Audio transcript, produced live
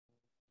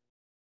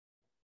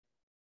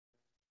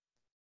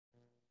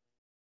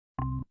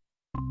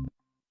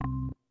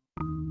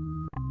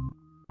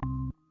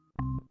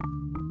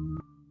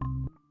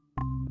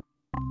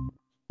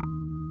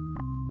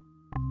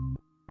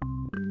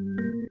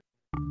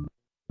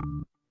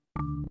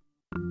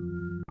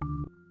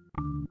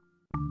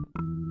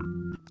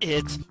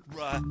It's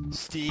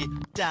Rusty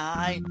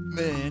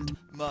Diamond,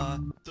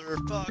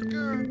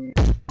 motherfucker.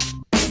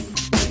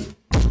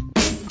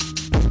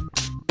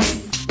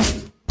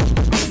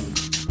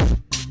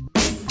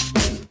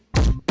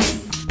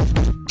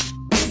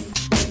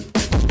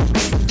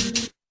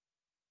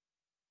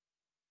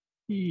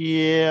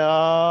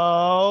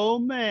 Yo,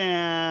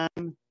 man.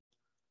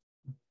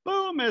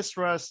 Boom, Miss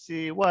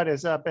Rusty. What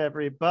is up,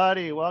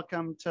 everybody?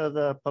 Welcome to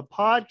the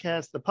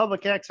podcast, the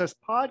Public Access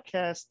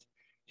Podcast,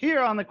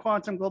 here on the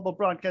Quantum Global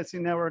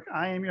Broadcasting Network.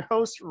 I am your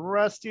host,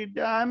 Rusty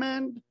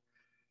Diamond,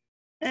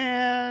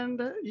 and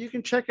you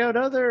can check out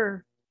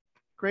other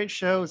great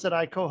shows that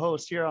I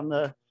co-host here on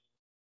the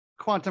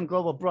Quantum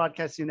Global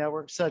Broadcasting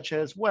Network, such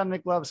as When the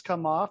Gloves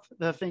Come Off,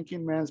 the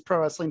Thinking Man's Pro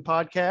Wrestling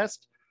Podcast.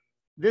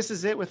 This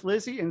is It with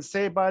Lizzie and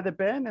Saved by the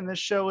Ben, and this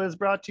show is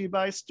brought to you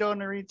by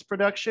Stoner Eats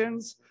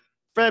Productions,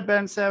 Fred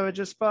Ben Savage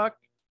as Fuck,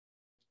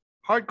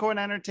 Hardcore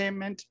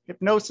Entertainment,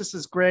 Hypnosis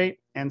is Great,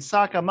 and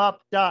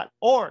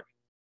Sock'emUp.org.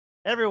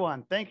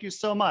 Everyone, thank you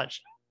so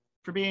much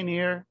for being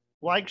here.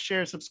 Like,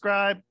 share,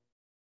 subscribe.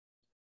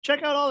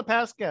 Check out all the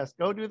past guests.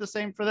 Go do the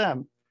same for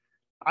them.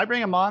 I bring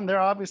them on. They're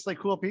obviously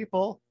cool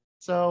people,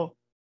 so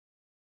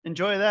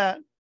enjoy that.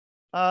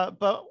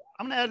 But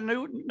I'm going to add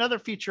another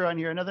feature on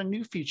here, another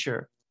new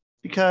feature,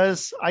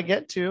 because I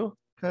get to,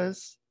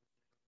 because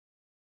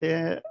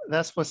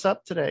that's what's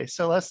up today.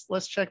 So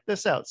let's check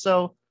this out.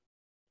 So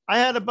I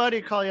had a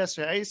buddy call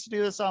yesterday. I used to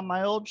do this on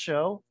my old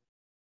show,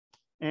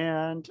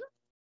 and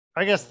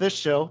I guess this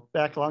show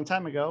back a long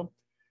time ago.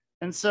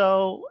 And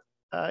so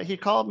he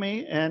called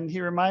me and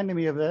he reminded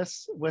me of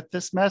this with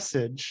this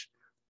message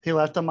he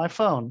left on my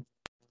phone.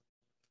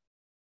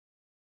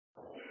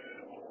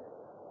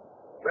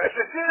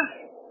 Messages?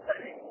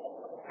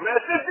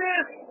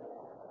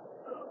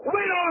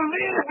 We don't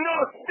leave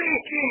no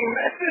stinking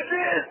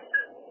messages.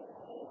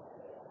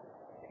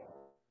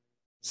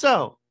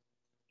 So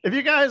if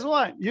you guys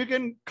want, you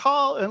can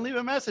call and leave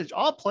a message.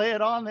 I'll play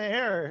it on the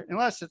air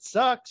unless it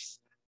sucks.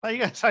 Well, you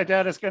guys, I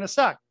doubt it's going to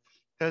suck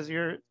because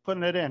you're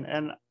putting it in.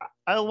 And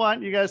I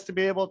want you guys to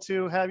be able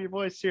to have your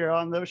voice here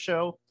on the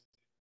show,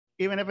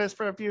 even if it's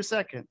for a few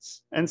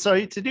seconds. And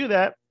so to do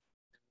that,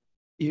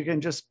 you can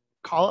just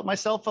call up my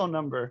cell phone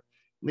number,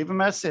 leave a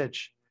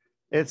message.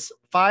 It's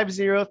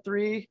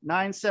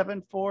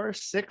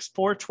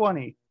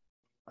 503-974-6420.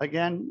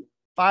 Again,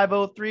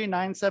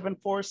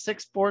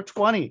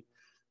 503-974-6420.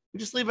 You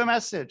just leave a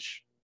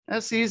message.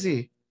 That's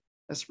easy.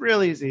 That's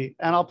real easy.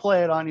 And I'll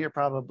play it on here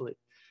probably.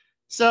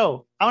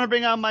 So I want to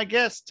bring on my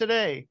guest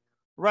today,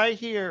 right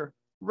here,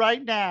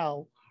 right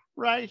now,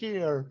 right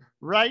here,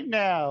 right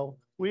now.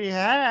 We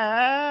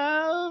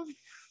have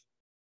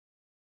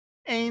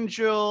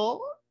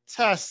Angel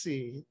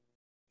Tuccy.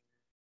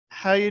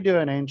 How you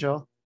doing,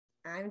 Angel?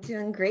 I'm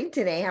doing great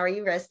today. How are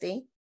you,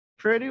 Rusty?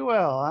 Pretty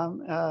well.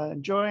 I'm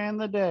enjoying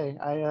the day.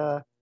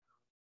 I'm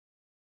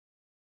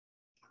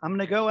going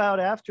to go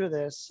out after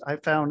this. I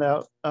found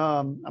out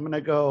I'm going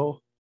to go.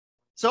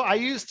 So I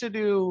used to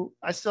do,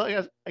 I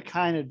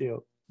kind of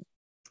do.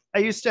 I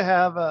used to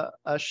have a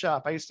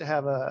shop. I used to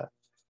have a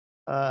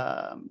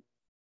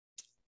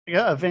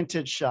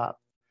vintage shop.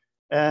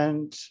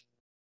 And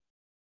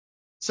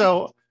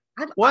so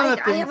I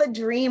have a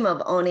dream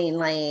of owning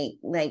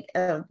like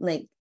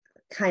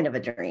kind of a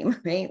dream,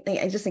 right? Like,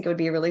 I just think it would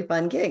be a really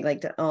fun gig,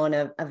 like to own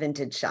a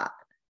vintage shop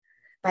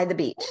by the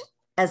beach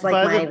as like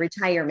my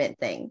retirement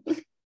thing.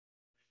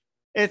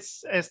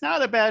 It's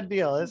not a bad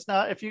deal. It's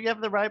not, if you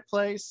have the right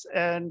place,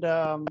 and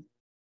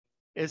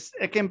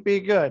it can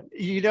be good.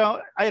 I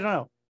don't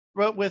know,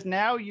 but with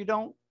now you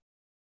don't,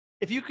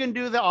 if you can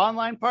do the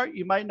online part,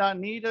 you might not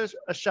need a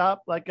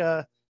shop, like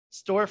a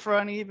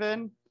storefront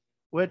even,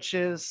 which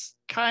is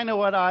kind of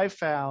what I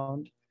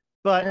found.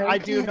 But okay. I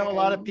do know a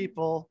lot of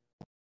people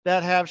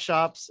that have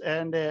shops,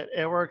 and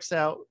it works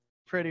out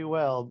pretty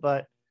well.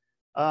 But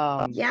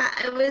yeah,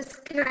 I was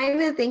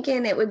kind of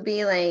thinking it would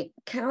be like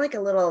kind of like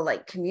a little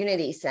like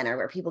community center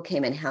where people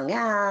came and hung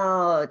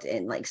out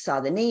and like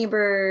saw the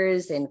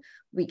neighbors, and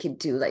we could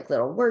do like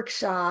little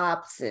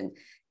workshops and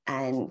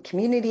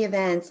community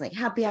events like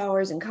happy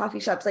hours and coffee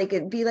shops. Like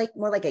it'd be like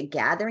more like a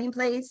gathering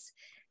place,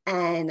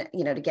 and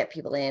to get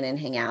people in and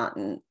hang out,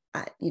 and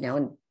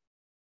and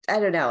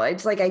I don't know.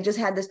 It's like I just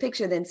had this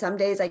picture. Then some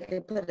days I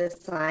could put a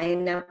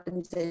sign up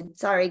and said,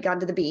 "Sorry, gone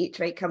to the beach,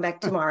 right? Come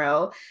back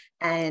tomorrow."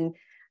 And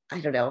I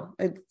don't know.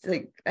 It's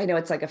like, I know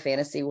it's like a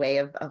fantasy way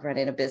of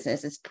running a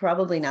business. It's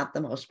probably not the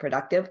most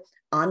productive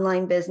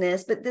online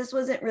business, but this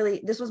was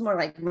more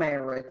like my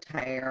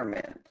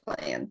retirement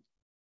plan.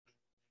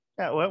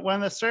 Yeah, when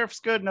the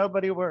surf's good,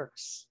 nobody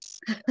works.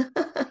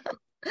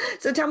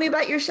 So tell me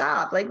about your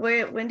shop. Like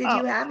when did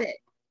you have it?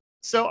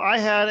 So I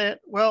had it,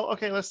 well,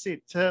 okay, let's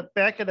see, to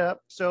back it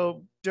up.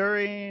 So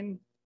during,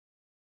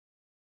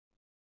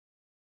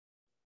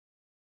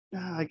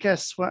 I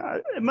guess,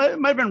 it might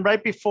have been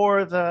right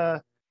before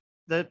the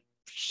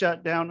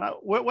shutdown.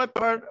 What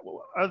part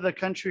of the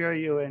country are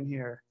you in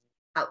here?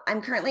 Oh,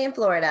 I'm currently in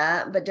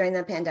Florida, but during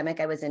the pandemic,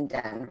 I was in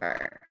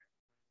Denver.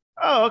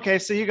 Oh, okay.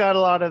 So you got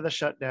a lot of the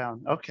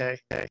shutdown. Okay.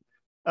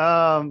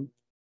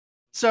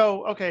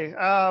 So okay,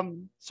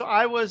 so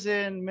I was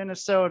in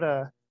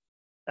Minnesota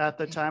at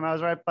the time. I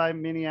was right by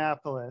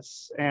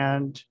Minneapolis,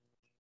 and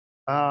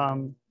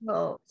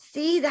Oh,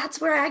 see,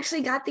 that's where I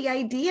actually got the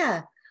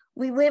idea.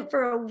 We went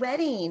for a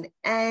wedding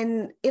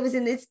and it was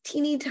in this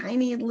teeny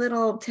tiny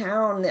little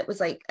town that was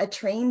like a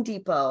train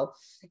depot.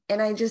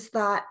 And I just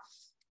thought,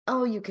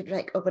 oh, you could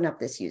like open up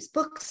this used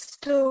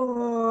bookstore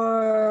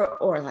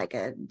or like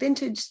a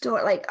vintage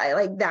store. Like I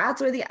like that's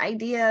where the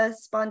idea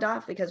spawned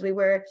off because we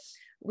were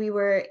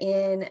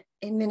in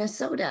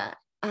Minnesota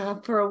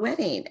for a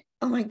wedding.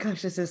 Oh my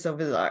gosh, this is so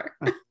bizarre.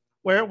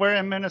 where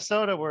in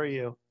Minnesota were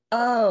you?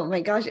 Oh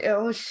my gosh.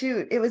 Oh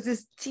shoot. It was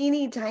this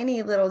teeny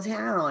tiny little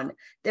town.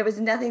 There was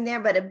nothing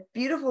there but a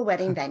beautiful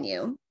wedding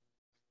venue.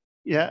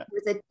 Yeah.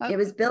 It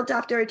was built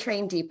after a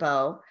train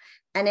depot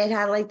and it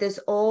had like this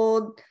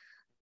old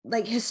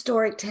like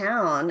historic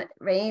town,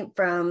 right?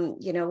 From,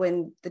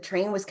 when the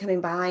train was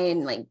coming by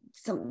and like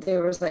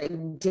there was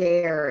like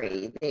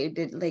dairy. They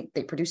did like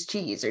they produced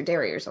cheese or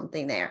dairy or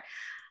something there.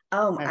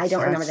 I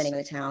don't remember the name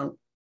of the town.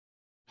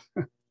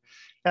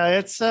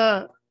 It's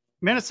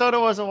Minnesota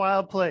was a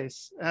wild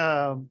place.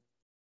 I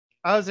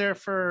was there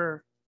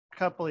for a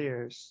couple of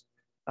years,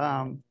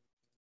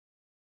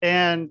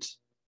 and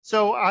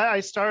so I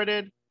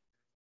started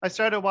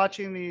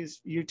watching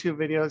these YouTube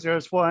videos. There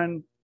was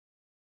one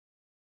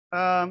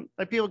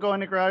like people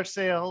going to garage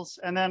sales,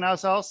 and then I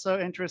was also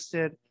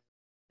interested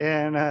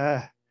in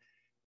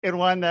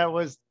one that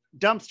was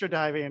dumpster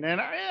diving, and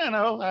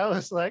I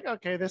was like,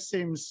 okay, this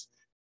seems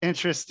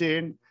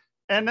interesting.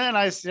 And then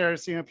I started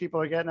seeing people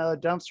are getting out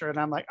of the dumpster, and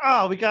I'm like,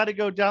 oh, we got to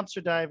go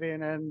dumpster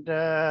diving. And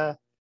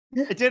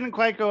it didn't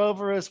quite go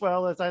over as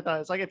well as I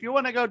thought. It's like, if you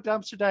want to go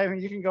dumpster diving,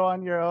 you can go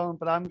on your own,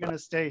 but I'm going to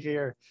stay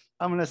here.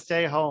 I'm going to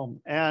stay home.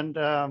 And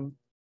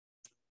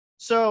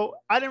so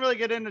I didn't really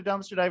get into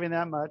dumpster diving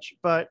that much.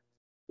 But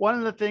one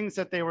of the things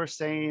that they were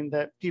saying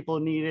that people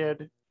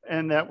needed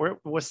and that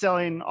was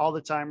selling all the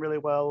time really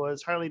well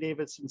was Harley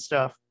Davidson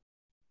stuff.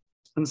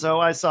 And so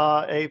I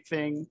saw a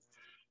thing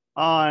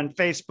on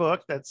Facebook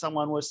that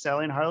someone was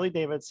selling Harley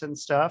Davidson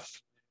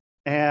stuff.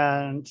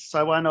 And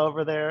so I went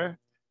over there,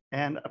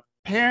 and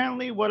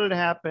apparently what had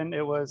happened,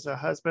 it was a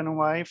husband and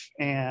wife,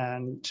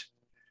 and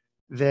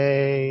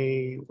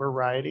they were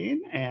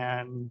riding,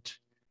 and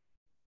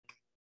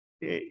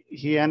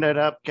he ended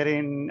up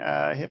getting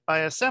hit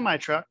by a semi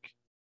truck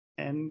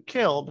and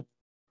killed.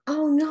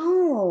 Oh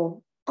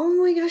no.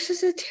 Oh my gosh,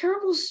 this is a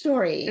terrible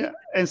story. Yeah.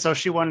 And so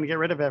she wanted to get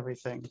rid of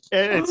everything.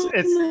 It's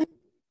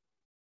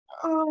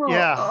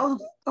yeah. Oh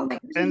my gosh,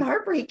 it's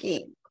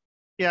heartbreaking.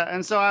 Yeah.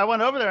 And so I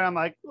went over there, and I'm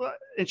like,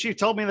 and she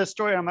told me the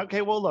story. I'm like,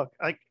 okay, well, look,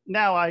 like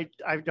now I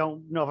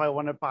don't know if I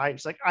want to buy.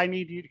 She's like, I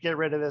need you to get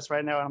rid of this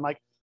right now. And I'm like,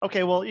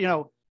 okay,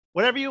 well,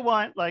 whatever you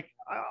want. Like,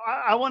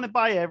 I want to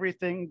buy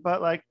everything,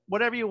 but like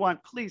whatever you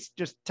want, please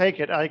just take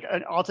it. Like,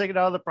 I'll take it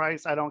out of the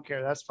price. I don't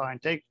care. That's fine.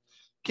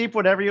 Keep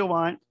whatever you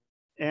want.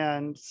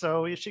 And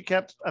so she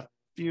kept a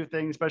few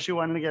things, but she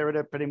wanted to get rid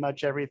of pretty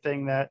much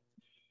everything that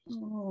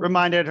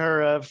reminded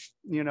her of,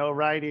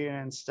 writing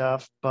and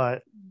stuff.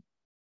 But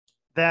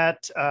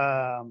that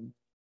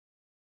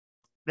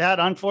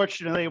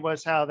unfortunately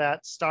was how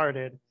that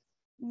started.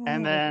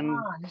 And then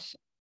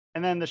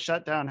the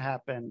shutdown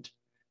happened,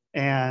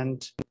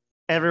 and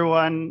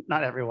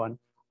not everyone,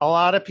 a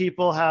lot of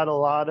people had a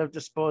lot of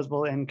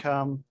disposable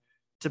income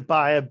to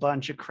buy a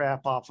bunch of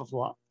crap off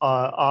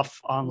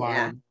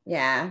online.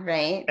 Yeah,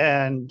 right.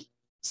 And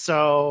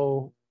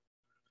so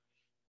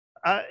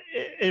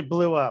it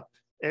blew up.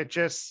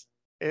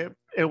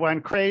 It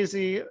went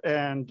crazy,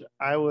 and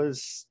I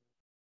was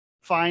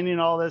finding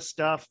all this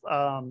stuff,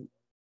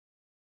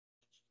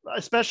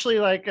 especially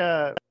like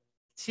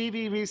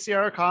TV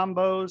VCR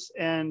combos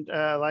and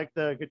like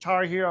the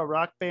Guitar Hero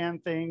Rock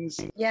Band things.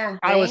 Yeah, right?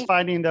 I was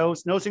finding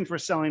those things were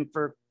selling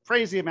for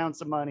crazy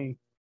amounts of money,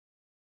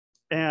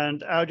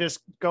 and I was just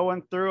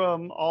going through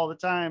them all the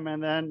time.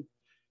 And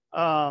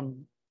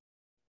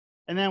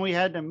then we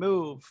had to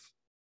move,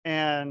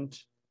 and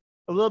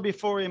a little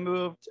before we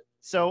moved,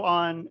 so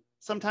on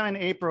sometime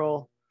in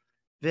April,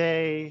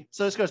 so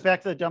this goes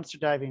back to the dumpster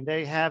diving.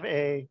 They have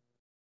you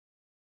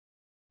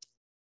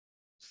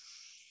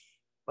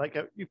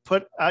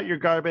put out your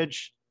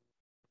garbage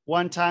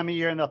one time a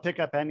year, and they'll pick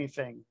up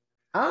anything.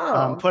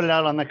 Put it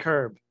out on the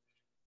curb.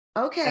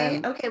 Okay.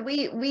 Okay.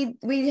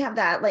 We have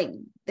that, like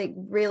the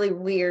really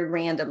weird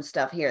random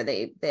stuff here.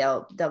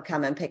 They'll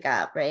come and pick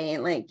up,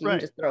 right? Like you can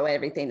just throw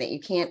everything that you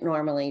can't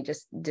normally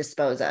just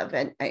dispose of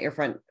at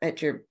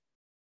the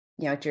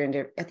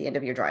end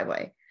of your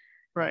driveway.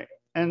 Right.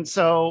 And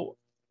so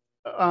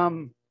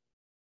I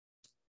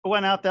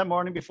went out that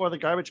morning before the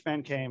garbage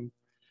man came,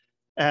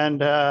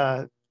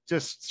 and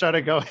just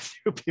started going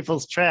through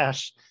people's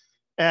trash,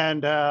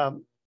 and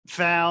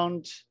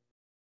found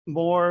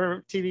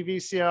more TV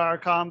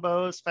VCR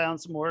combos,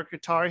 found some more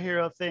Guitar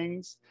Hero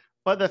things.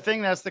 But the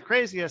thing that's the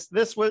craziest,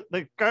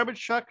 the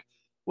garbage truck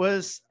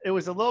it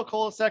was a little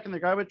cul-de-sac, and the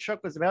garbage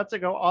truck was about to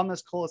go on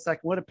this cul-de-sac,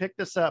 would have picked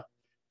this up.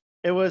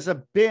 It was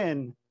a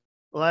bin,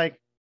 like,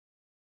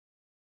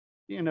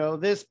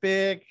 this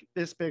big.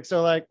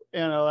 So like,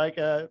 like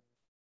a,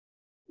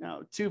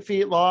 2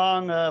 feet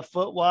long, a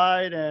foot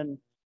wide, and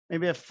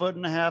maybe a foot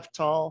and a half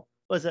tall.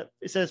 Was it?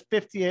 It says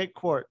 58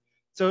 quart.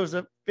 So it was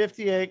a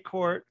 58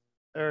 quart,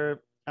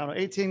 or I don't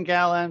know, 18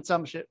 gallon,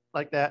 some shit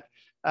like that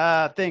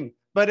thing.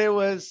 But it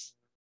was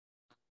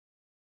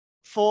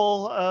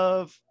full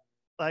of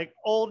like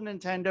old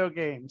Nintendo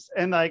games.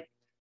 And like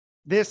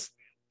this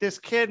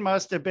kid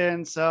must have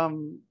been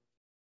some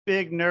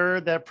big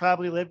nerd that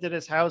probably lived at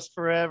his house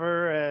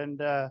forever. And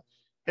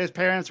his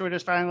parents were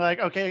just finally like,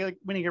 okay, like,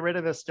 we need to get rid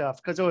of this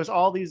stuff, because it was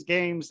all these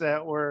games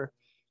that were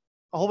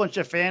a whole bunch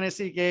of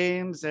fantasy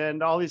games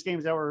and all these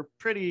games that were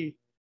pretty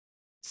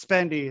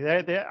spendy.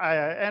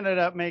 I ended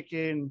up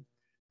making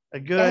a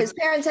Yeah, good. his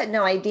parents had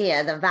no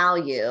idea the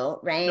value,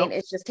 right? Nope.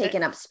 It's just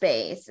taking up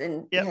space.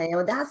 And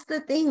Yep. that's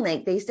the thing.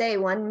 Like they say,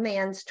 one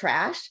man's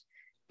trash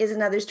is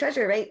another's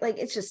treasure, right? Like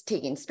it's just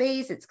taking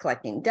space, it's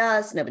collecting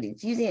dust,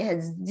 nobody's using it,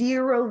 has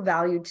zero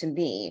value to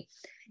me.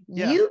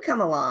 Yeah. You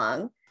come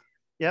along,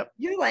 Yep.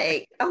 you're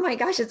like, oh my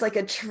gosh, it's like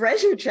a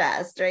treasure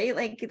chest, right?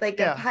 Like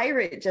a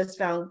pirate just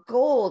found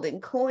gold and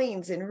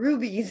coins and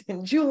rubies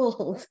and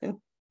jewels.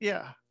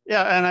 Yeah.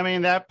 And I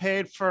mean, that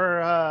paid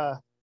for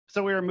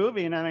so we were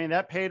moving. I mean,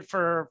 that paid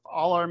for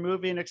all our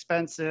moving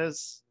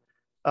expenses.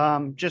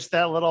 Just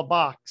that little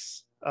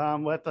box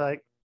with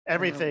like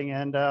everything.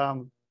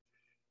 Wow.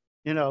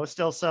 And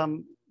still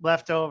some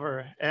left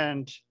over.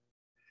 And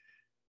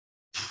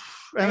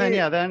then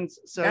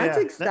that's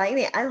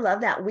exciting. I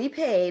love that. We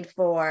paid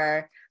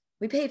for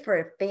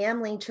a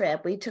family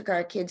trip. We took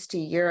our kids to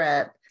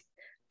Europe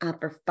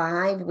for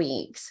 5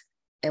 weeks,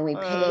 and we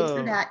paid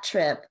for that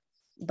trip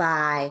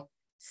by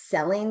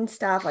selling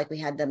stuff. Like we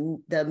had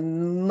the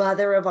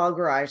mother of all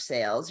garage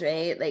sales,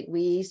 right? Like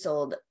we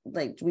sold,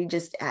 like we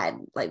just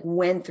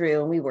went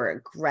through, and we were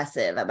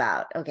aggressive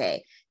about,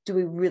 okay, do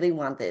we really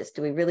want this?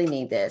 Do we really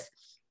need this?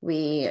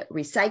 We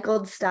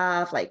recycled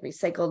stuff, like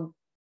recycled,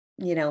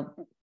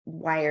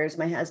 wires.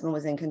 My husband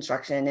was in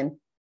construction,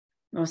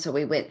 and so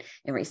we went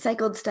and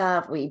recycled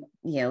stuff. We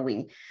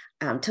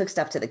took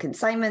stuff to the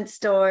consignment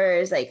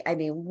stores. Like, I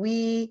mean,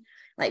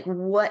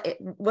 what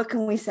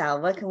can we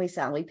sell? What can we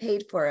sell? We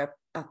paid for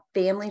a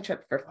family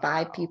trip for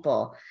 5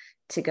 people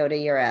to go to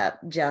Europe,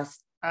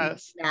 just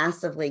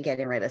massively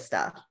getting rid of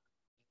stuff.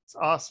 It's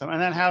awesome.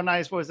 And then how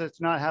nice was it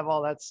to not have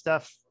all that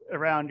stuff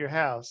around your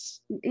house?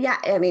 Yeah,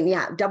 I mean,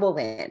 yeah, double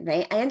win,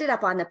 right? I ended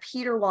up on the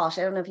Peter Walsh.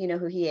 I don't know if you know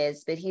who he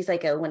is, but he's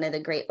like one of the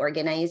great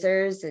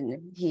organizers,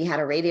 and he had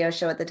a radio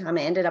show at the time.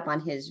 I ended up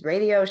on his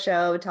radio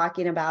show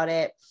talking about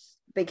it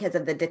because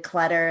of the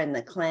declutter and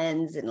the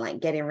cleanse and like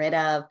getting rid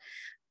of.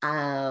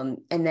 And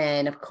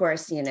then of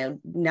course,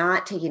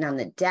 not taking on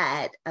the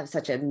debt of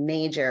such a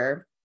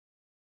major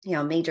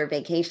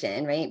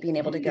vacation, right? Being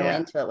able to go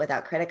into it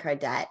without credit card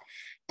debt,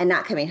 and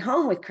not coming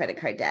home with credit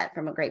card debt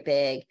from a great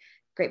big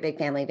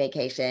family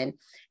vacation.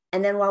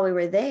 And then while we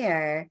were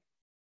there,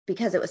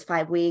 because it was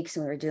 5 weeks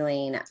and we were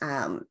doing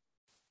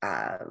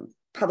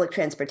public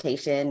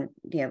transportation,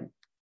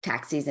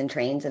 taxis and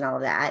trains and all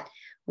of that,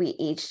 we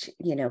each,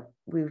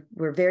 we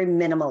were very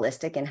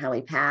minimalistic in how we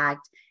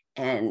packed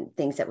and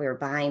things that we were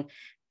buying.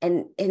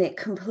 And it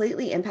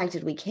completely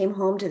impacted. We came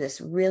home to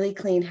this really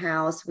clean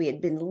house. We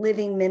had been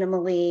living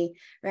minimally,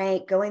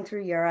 right? Going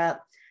through Europe.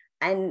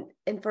 And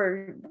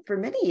for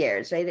many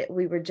years, right,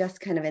 we were just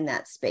kind of in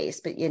that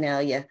space, but you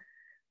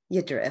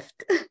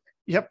drift.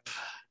 Yep.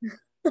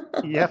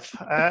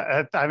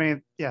 I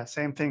mean, yeah,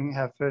 same thing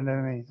happened to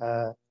me.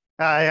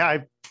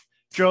 I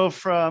drove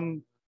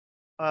from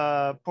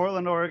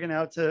Portland, Oregon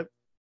out to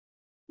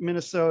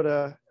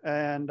Minnesota,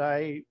 and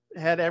I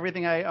had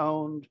everything I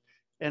owned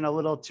in a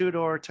little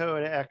 2-door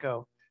Toyota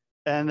Echo.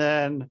 And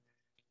then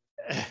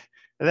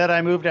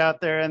I moved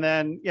out there, and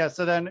then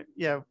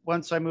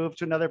once I moved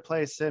to another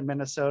place in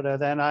Minnesota,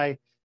 then I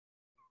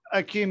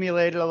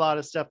accumulated a lot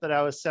of stuff that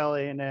I was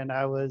selling, and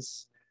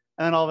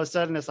then all of a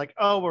sudden it's like,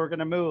 oh, we're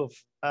gonna move,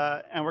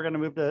 and we're gonna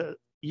move to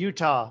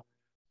Utah,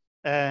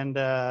 and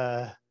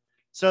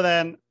so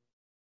then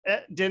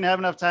didn't have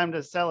enough time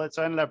to sell it,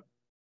 so I ended up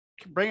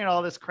bringing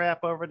all this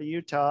crap over to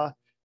Utah.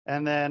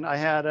 And then I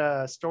had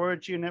a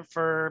storage unit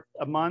for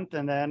a month,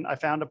 and then I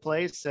found a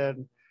place,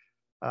 and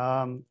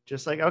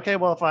just like, okay,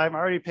 well, if I'm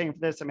already paying for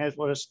this, I may as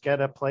well just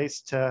get a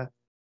place to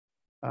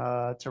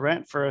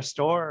rent for a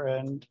store.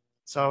 And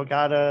so I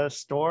got a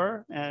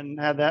store and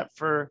had that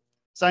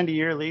signed a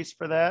year lease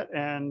for that,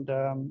 and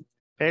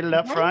paid it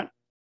up front.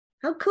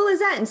 How cool is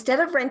that?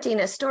 Instead of renting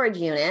a storage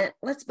unit,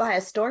 let's buy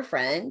a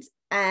storefront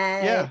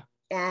and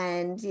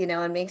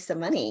and make some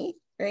money,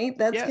 right?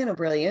 That's kind of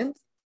brilliant.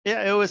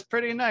 Yeah, it was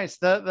pretty nice.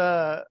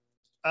 I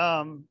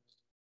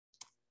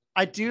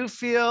do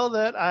feel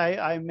that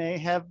I may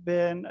have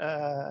been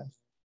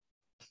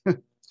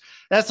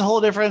that's a whole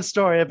different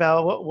story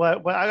about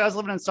what I was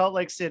living in Salt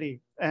Lake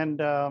City, and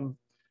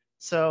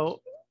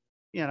so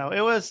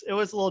it was a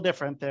little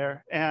different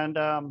there. And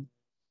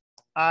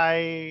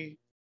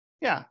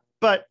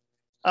but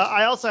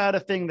I also had a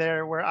thing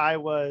there where I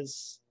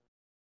was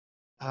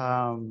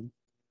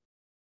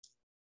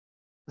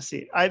let's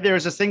see.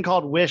 There's this thing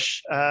called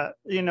Wish.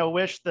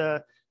 Wish,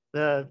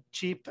 the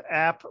cheap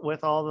app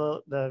with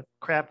all the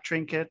crap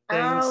trinket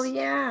Oh things.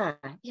 yeah.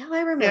 Yeah,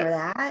 I remember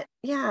Yeah, that.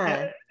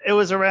 Yeah. it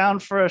was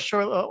around for a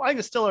short. I think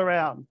it's still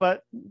around,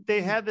 but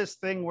they had this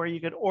thing where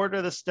you could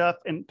order the stuff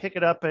and pick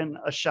it up in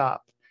a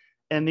shop,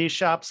 and these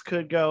shops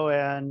could go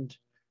and,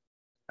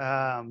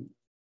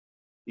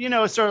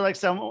 sort of like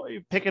some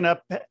picking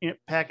up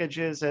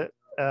packages at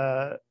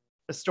a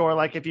store.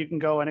 Like if you can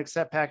go and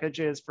accept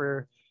packages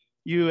for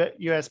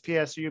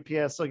USPS or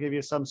UPS, they'll give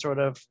you some sort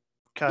of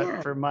cut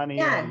Yeah. for money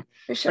Yeah, and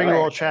for bring a sure.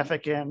 little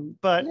traffic in.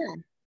 But Yeah.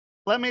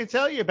 let me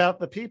tell you about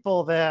the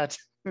people that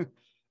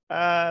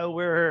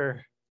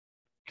were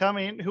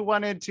coming, who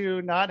wanted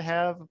to not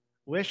have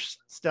Wish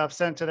stuff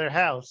sent to their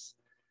house.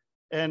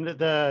 And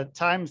the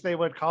times they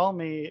would call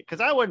me,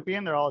 because I wouldn't be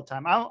in there all the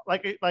time. I'm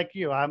like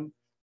you. I'm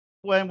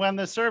when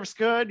the surf's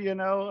good,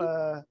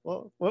 well,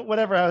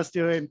 whatever I was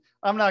doing,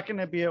 I'm not going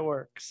to be at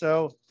work.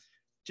 So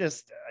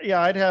just, yeah,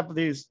 I'd have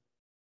these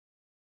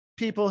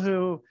people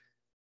who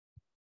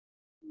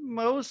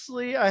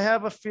mostly, I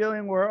have a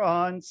feeling, were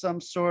on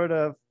some sort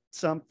of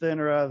something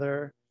or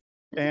other,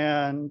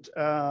 and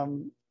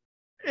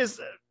is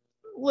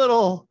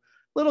little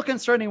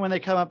concerning when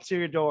they come up to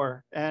your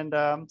door. And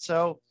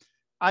so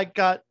I'm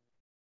like,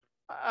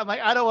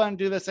 I don't want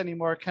to do this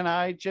anymore. Can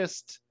I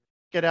just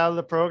get out of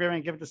the program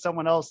and give it to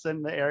someone else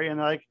in the area? And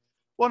they're like,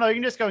 well, no, you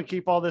can just go and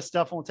keep all this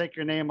stuff and we'll take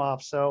your name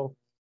off. So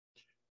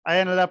I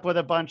ended up with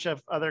a bunch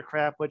of other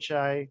crap, which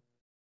I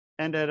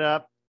ended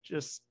up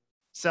just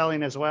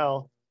selling as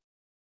well.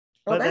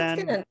 Well, But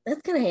that's then,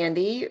 kind of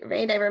handy,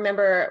 right? I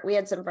remember we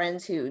had some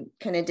friends who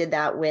kind of did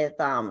that with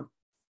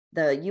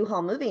the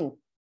U-Haul moving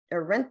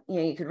or rent,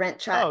 you could rent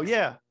oh trucks,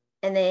 yeah,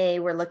 and they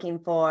were looking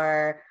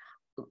for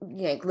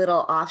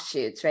little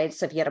offshoots, right?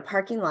 So if you had a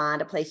parking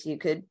lot, a place you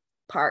could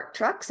park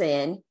trucks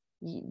in,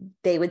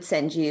 they would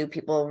send you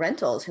people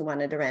rentals who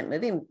wanted to rent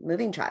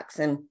moving trucks.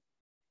 And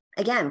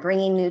again,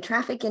 bringing new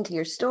traffic into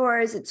your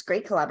stores, it's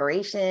great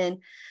collaboration.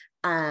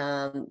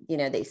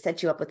 They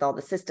set you up with all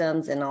the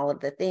systems and all of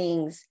the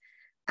things.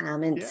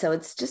 And yeah, so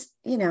it's just,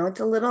 it's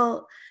a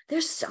little,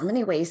 there's so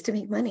many ways to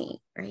make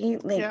money,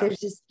 right? Like yeah, there's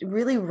just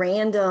really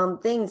random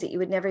things that you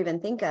would never even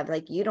think of.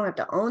 Like you don't have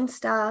to own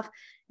stuff.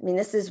 I mean,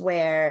 this is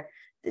where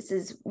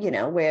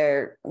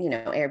Airbnb,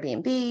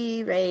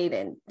 right?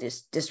 And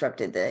just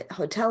disrupted the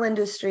hotel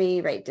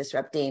industry, right?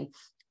 Disrupting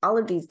all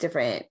of these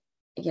different,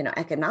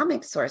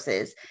 economic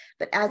sources.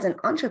 But as an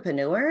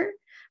entrepreneur,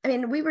 I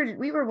mean, we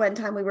were one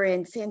time we were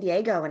in San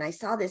Diego and I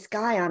saw this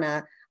guy on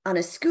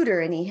a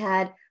scooter, and he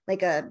had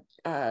like a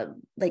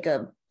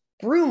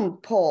broom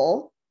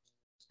pole,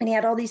 and he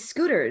had all these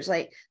scooters,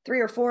 like 3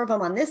 or 4 of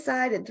them on this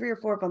side and 3 or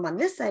 4 of them on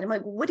this side. I'm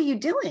like, what are you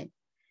doing?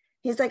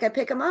 He's like, I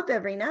pick them up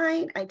every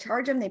night. I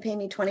charge them. They pay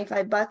me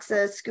 $25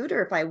 a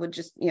scooter if I would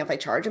just, if I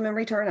charge them and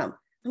return them.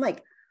 I'm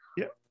like,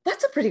 yeah,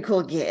 that's a pretty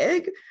cool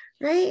gig,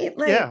 right?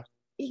 Like yeah,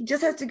 he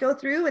just has to go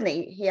through, and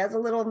he has a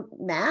little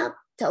map,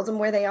 tells them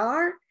where they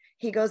are.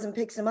 He goes and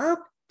picks them up,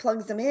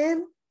 plugs them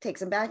in,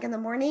 takes them back in the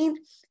morning.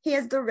 He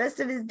has the rest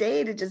of his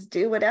day to just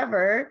do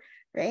whatever,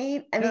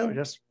 right? I yeah. mean,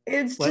 Just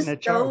it's letting just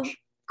it so charge.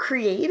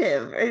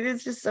 creative. It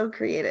is just so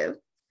creative.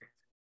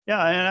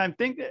 Yeah, and I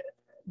think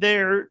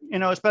there,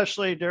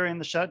 especially during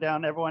the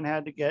shutdown, everyone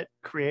had to get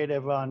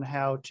creative on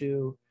how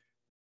to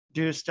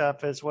do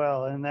stuff as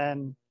well. And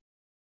then,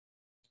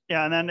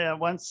 yeah, and then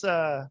once,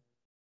 so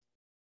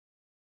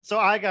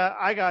I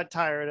got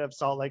tired of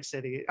Salt Lake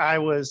City. I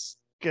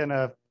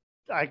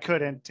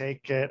couldn't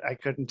take it. I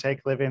couldn't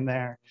take living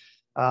there.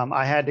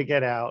 I had to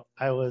get out.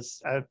 I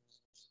was done.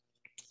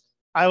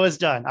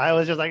 I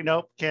was just like,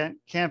 nope,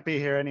 can't be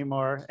here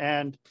anymore.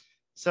 And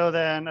so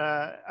then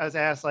I was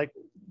asked, like,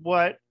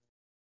 what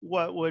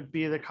would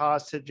be the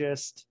cost to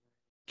just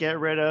get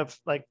rid of,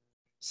 like,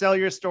 sell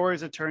your store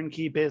as a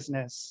turnkey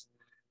business?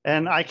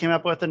 And I came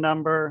up with a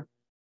number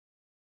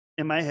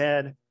in my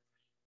head,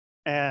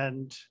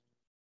 and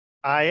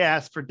I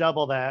asked for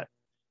double that.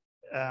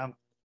 Um,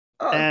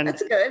 Oh, and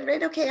that's good,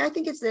 right? Okay, I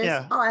think it's this.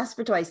 yeah, I'll ask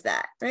for twice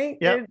that, right?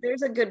 yep,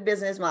 There's a good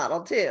business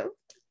model too.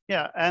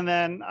 yeah. And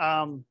then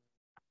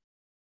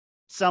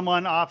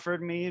someone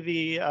offered me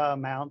the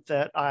amount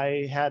that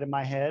I had in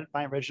my head,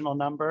 my original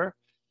number,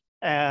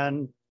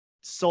 and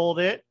sold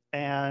it.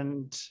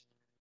 And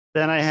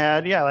then I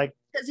had, yeah, like,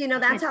 Because I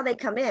that's think, how they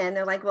come in.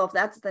 They're like, well, if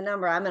that's the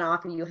number, I'm going to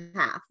offer you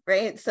half,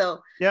 right?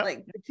 So yep.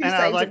 like the two And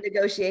I was sides of like,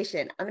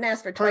 negotiation. I'm going to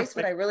ask for twice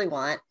what I perfect. really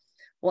want.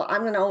 Well,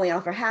 I'm going to only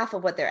offer half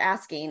of what they're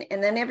asking,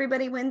 and then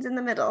everybody wins in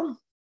the middle.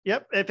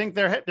 Yep, I think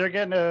they're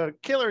getting a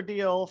killer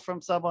deal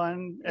from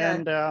someone, Yeah.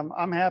 and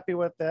I'm happy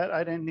with that.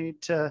 I didn't need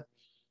to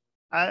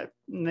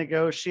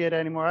negotiate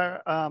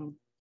anymore. I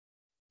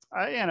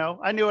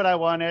knew what I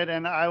wanted,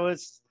 and I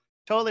was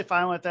totally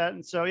fine with that.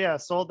 And so, yeah,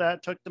 sold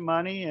that, took the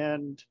money,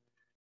 and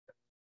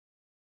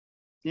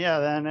yeah,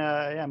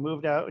 then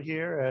moved out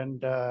here,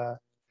 and now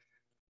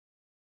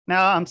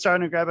I'm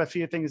starting to grab a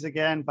few things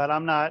again, but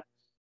I'm not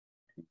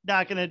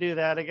going to do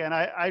that again.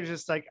 I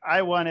just, like,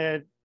 I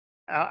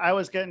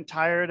was getting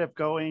tired of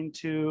going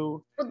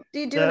to Well, do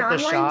you do an the online?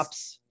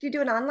 shops. do you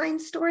do an online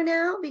store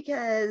now?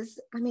 Because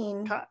I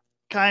mean,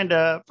 kind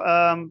of.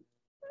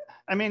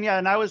 I mean, yeah,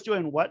 and I was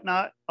doing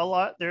Whatnot a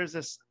lot. There's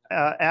this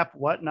app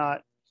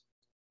Whatnot,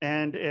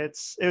 and it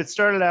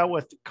started out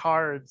with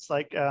cards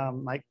like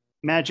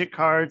Magic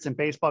cards and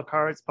baseball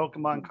cards,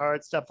 Pokemon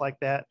cards, stuff like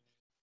that.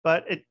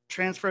 But it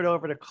transferred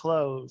over to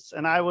clothes,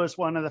 and I was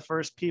one of the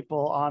first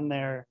people on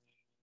there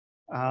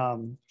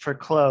for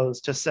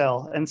clothes to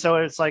sell. And so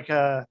it's like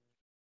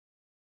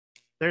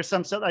there's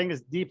some stuff, I think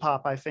it's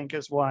Depop, I think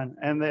is one,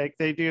 and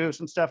they do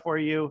some stuff where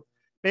you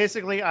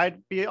basically,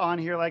 I'd be on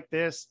here like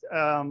this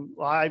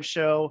live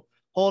show,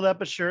 hold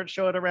up a shirt,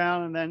 show it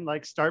around, and then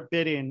like start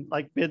bidding,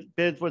 like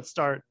bids would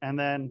start. And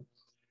then,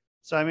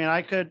 so I mean,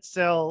 I could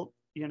sell,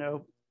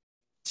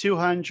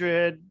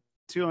 200,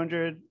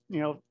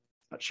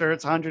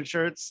 shirts, 100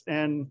 shirts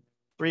in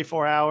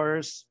 3-4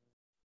 hours,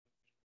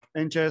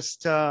 and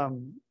just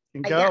go.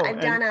 yeah,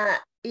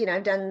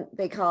 I've done,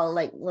 they call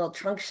like little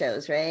trunk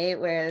shows, right?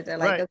 Where they're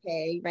like, Right.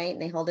 okay, right.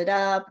 And they hold it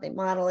up, they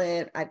model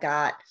it. I've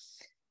got,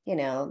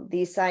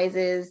 these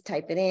sizes,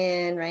 type it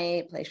in,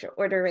 right? Place your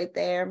order right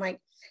there. I'm like,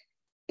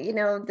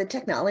 the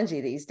technology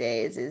these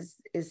days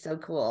is so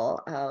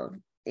cool.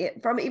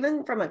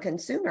 Even from a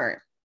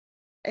consumer.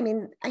 I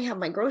mean, I have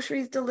my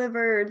groceries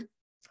delivered.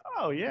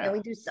 Oh yeah. We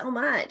do so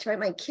much, right?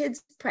 My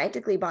kids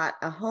practically bought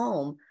a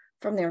home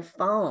from their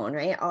phone,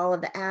 right? All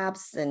of the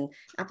apps and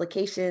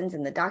applications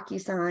and the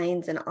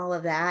DocuSigns and all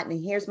of that.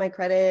 And here's my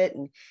credit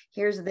and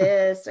here's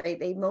this, right?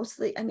 They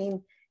mostly, I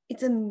mean,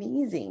 it's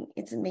amazing.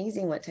 It's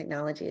amazing what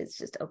technology has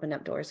just opened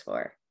up doors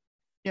for.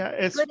 Yeah,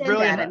 it's Good and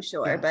really bad, I'm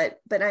sure, yeah.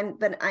 but I,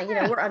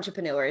 we're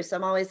entrepreneurs, so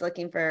I'm always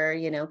looking for,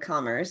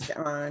 commerce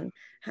on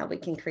how we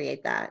can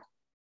create that.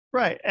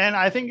 Right. And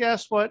I think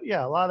that's what,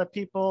 a lot of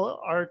people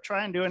are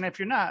trying to. And if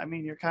you're not, I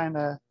mean, you're kind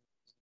of,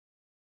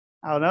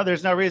 I don't know,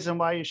 there's no reason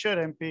why you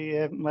shouldn't be,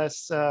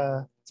 unless,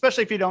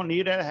 especially if you don't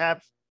need to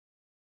have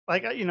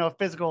like,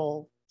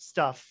 physical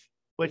stuff,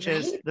 which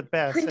is Right? the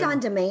best. Print on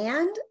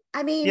demand.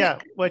 I mean, yeah,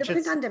 the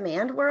print on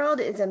demand world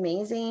is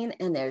amazing.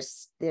 And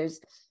there's, I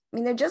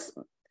mean, they're just,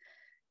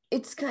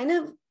 it's kind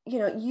of,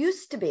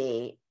 used to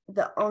be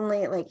the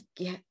only, like,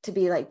 to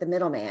be like the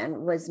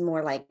middleman was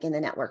more like in the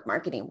network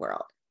marketing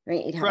world,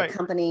 right? You'd have a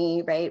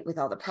company, right, with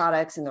all the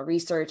products and the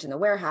research and the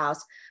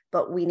warehouse,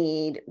 but we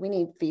need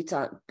boots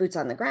on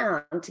the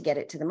ground to get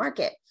it to the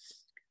market.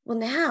 Well,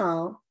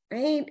 now,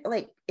 right,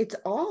 like it's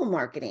all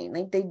marketing.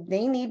 Like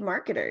they need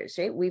marketers,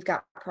 right? We've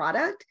got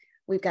product,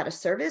 we've got a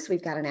service,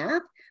 we've got an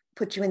app,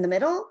 put you in the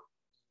middle.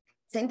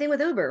 Same thing with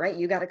Uber, right?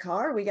 You got a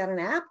car, we got an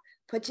app,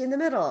 put you in the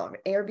middle.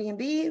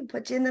 Airbnb,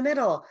 put you in the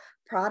middle.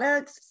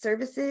 Products,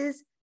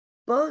 services,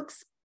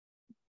 books,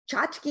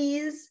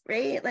 tchotchkes,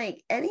 right?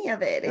 Like any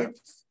of it.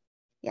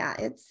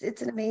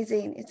 It's an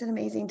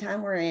amazing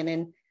time we're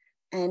in.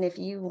 And if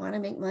you want to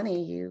make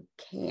money, you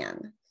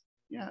can.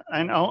 Yeah,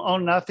 and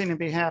own nothing and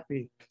be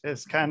happy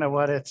is kind of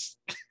what it's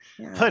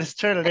what it's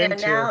turned it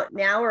into.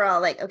 Now we're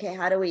all like, okay,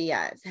 how do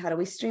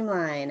we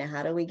streamline?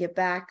 How do we get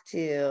back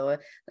to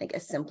like a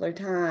simpler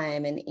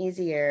time and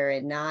easier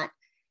and not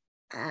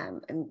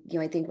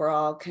I think we're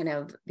all kind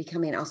of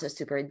becoming also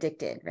super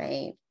addicted,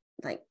 right?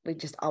 Like we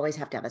just always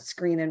have to have a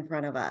screen in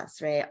front of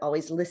us, right?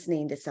 Always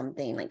listening to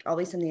something, like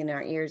always something in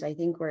our ears. I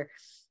think we're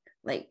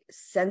like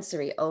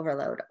sensory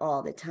overload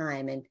all the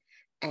time.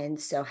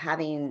 And so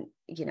having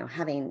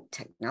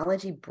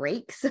technology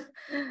breaks,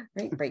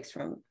 right? Breaks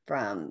from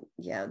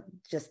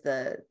just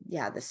the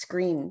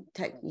screen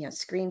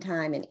screen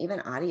time and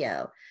even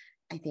audio,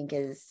 I think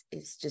is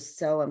just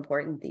so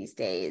important these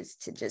days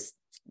to just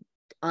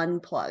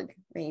unplug,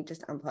 right?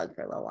 Just unplug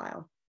for a little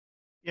while.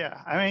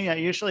 Yeah. I mean,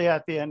 usually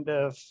at the end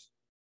of,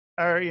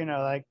 or,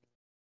 like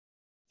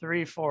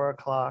 3-4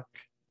 o'clock,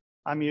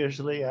 I'm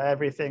usually,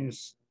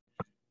 everything's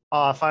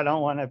off. I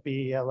don't want to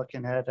be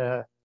looking at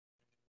a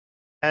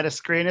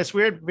screen. It's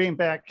weird being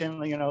back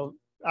in,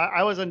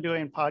 I wasn't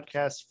doing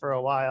podcasts for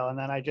a while, and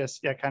then I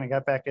just kind of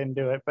got back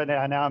into it. But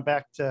now I'm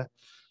back to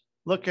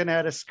looking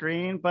at a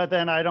screen, but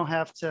then I don't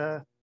have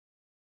to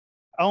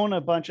own a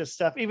bunch of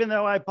stuff, even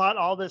though I bought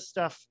all this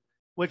stuff,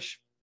 which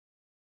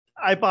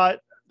I bought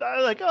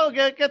like, oh,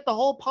 get the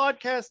whole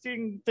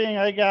podcasting thing.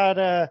 I got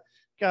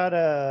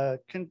a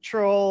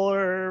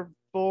controller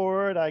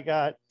board. I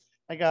got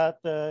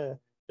the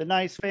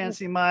nice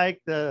fancy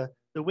mic, the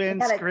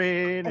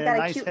windscreen, and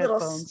nice cute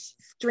headphones. Little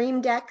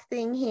Stream Deck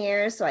thing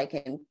here, so I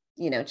can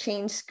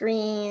change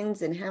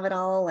screens and have it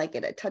all like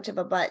at a touch of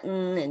a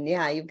button. And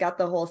you've got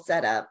the whole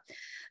setup.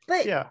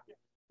 But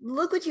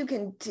look what you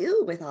can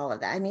do with all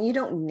of that. I mean, you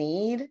don't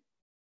need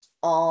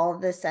all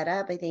the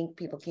setup. I think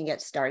people can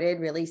get started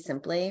really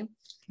simply.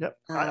 Yep.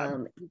 You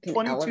can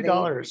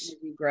 $22. as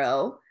you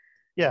grow.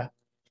 Yeah.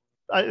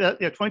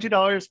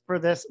 $22 for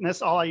this, and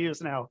that's all I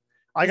use now.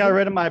 I got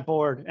rid of my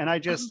board, and I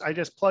just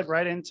plug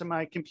right into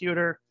my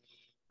computer.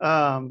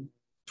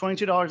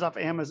 $22 off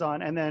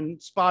Amazon, and then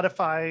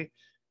Spotify,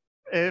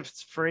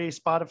 it's free.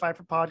 Spotify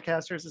for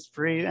podcasters is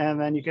free, and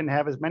then you can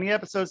have as many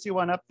episodes you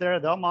want up there.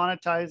 They'll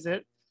monetize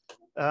it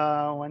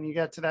when you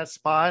get to that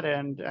spot.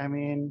 And I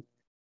mean,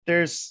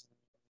 there's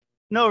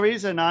no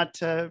reason not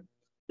to.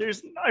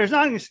 There's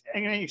not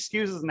any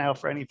excuses now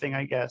for anything,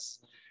 I guess.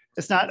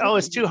 It's not, oh,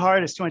 it's too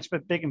hard, it's too much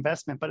of a big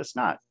investment, but it's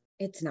not.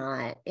 It's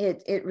not.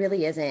 It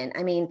really isn't.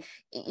 I mean,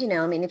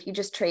 if you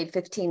just trade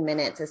 15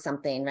 minutes of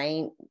something,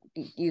 right?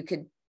 You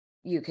could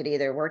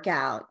either work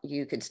out,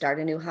 you could start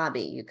a new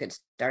hobby, you could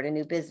start a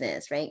new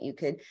business, right? You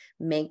could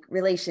make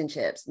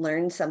relationships,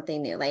 learn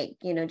something new, like,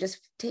 just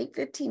take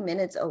 15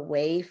 minutes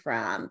away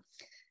from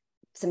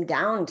some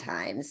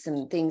downtime,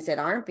 some things that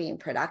aren't being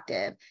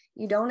productive.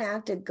 You don't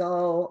have to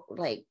go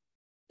like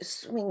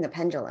swing the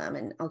pendulum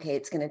and, okay,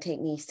 it's going to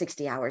take me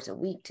 60 hours a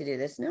week to do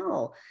this.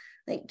 No,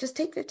 like just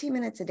take 15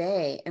 minutes a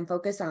day and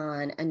focus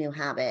on a new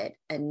habit,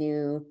 a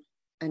new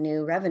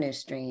revenue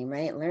stream,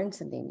 right? Learn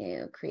something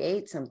new,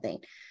 create something.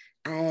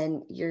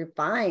 And you're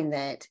fine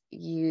that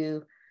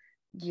we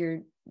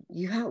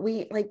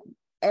like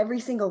every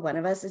single one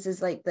of us, this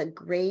is like the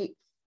great,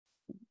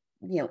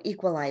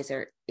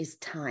 equalizer is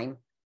time.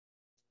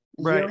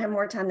 Right. You don't have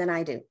more time than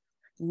I do.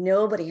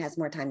 Nobody has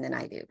more time than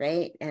I do,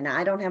 right? And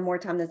I don't have more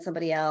time than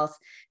somebody else,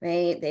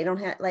 right? They don't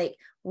have, like,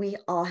 we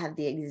all have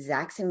the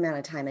exact same amount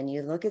of time. And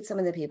you look at some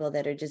of the people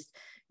that are just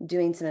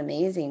doing some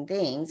amazing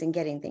things and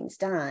getting things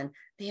done,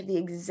 they have the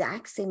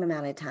exact same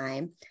amount of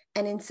time.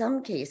 And in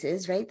some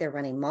cases, right, they're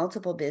running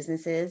multiple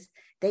businesses.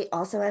 They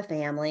also have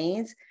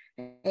families,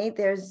 right?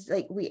 There's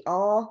like, we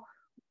all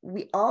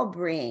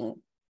bring,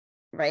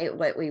 right,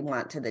 what we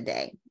want to the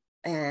day.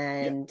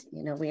 And,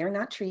 we are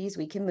not trees.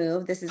 We can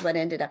move. This is what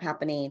ended up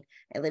happening.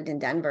 I lived in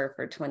Denver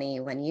for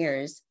 21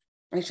 years.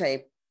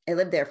 Actually, I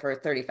lived there for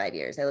 35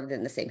 years. I lived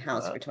in the same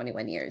house for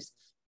 21 years.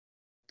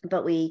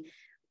 But we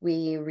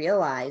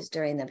realized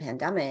during the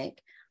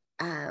pandemic,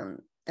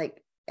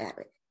 like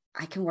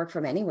I can work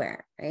from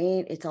anywhere,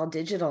 right? It's all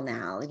digital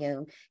now.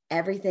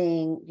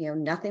 Everything,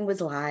 nothing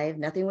was live,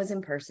 nothing was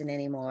in person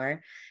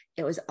anymore.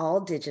 It was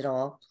all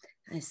digital.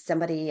 A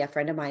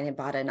friend of mine had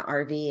bought an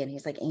RV and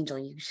he's like, Angel,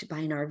 you should buy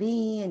an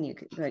RV. And you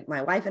could, like,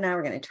 my wife and I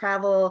were going to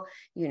travel.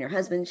 You and your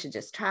husband should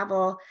just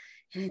travel.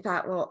 And I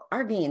thought, well,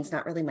 RVing is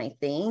not really my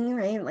thing,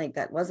 right? Like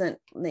that wasn't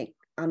like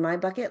on my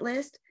bucket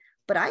list,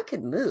 but I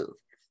could move.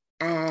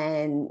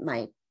 And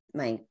my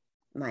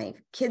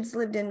kids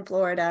lived in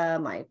Florida.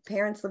 My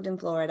parents lived in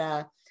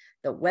Florida.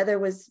 The weather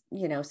was,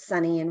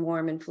 sunny and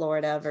warm in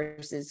Florida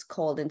versus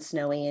cold and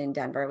snowy in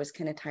Denver. I was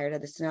kind of tired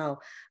of the snow,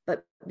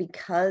 but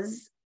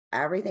because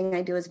everything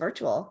I do is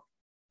virtual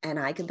and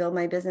I could build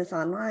my business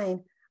online,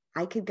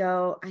 I could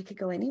go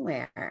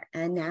anywhere.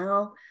 And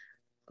now,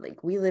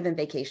 like, we live in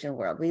vacation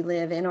world. We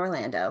live in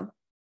Orlando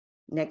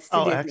next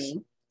to Disney.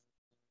 Excellent.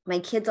 My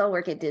kids all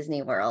work at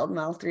Disney World,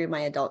 all three of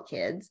my adult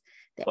kids.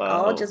 They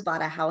all just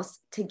bought a house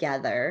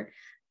together,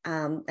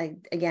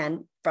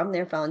 again, from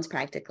their phones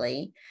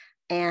practically.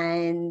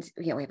 And,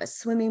 we have a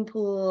swimming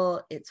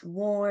pool. It's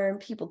warm.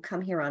 People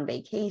come here on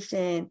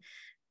vacation.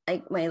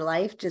 Like, my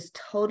life just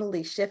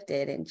totally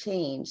shifted and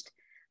changed,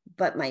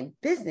 but my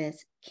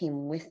business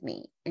came with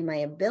me and my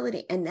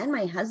ability. And then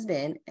my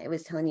husband, I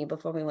was telling you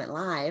before we went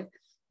live,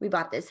 we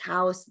bought this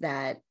house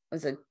that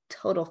was a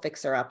total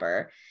fixer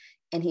upper.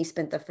 And he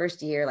spent the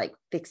first year like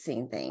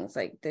fixing things.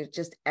 Like, there's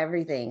just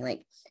everything,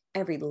 like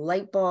every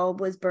light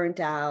bulb was burnt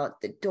out.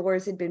 The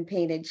doors had been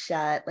painted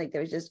shut. Like,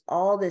 there was just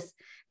all this,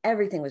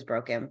 everything was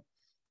broken.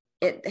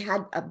 It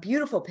had a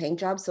beautiful paint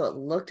job, so it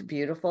looked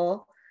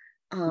beautiful.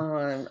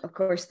 Of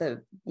course, got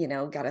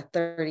a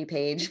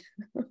 30-page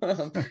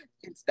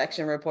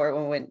inspection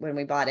report when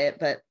we bought it,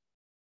 but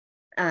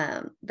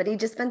he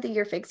just spent the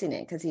year fixing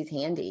it because he's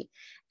handy.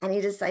 And he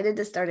decided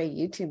to start a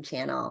YouTube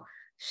channel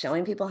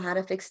showing people how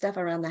to fix stuff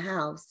around the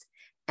house.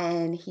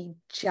 And he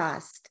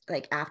just,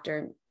 like,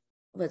 after,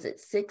 was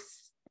it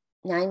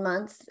 9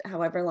 months,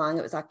 however long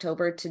it was,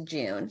 October to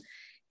June,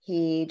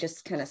 he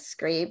just kind of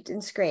scraped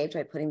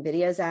by putting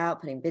videos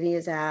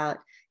out.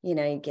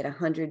 You get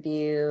 100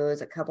 views,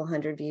 a couple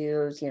hundred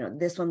views,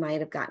 this one might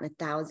have gotten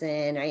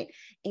 1,000, right?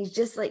 He's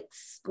just like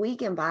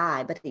squeaking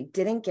by, but he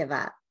didn't give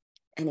up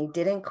and he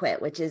didn't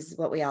quit, which is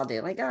what we all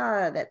do. Like,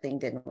 that thing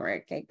didn't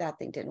work. Like, that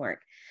thing didn't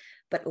work.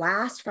 But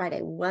last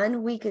Friday,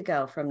 1 week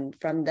ago from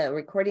the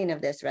recording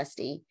of this,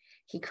 Rusty,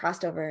 he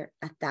crossed over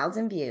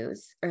 1,000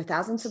 views or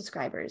 1,000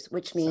 subscribers,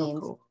 which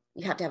means so cool.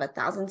 You have to have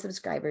 1,000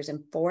 subscribers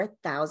and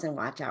 4,000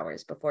 watch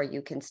hours before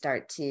you can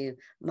start to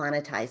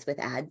monetize with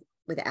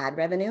ad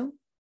revenue.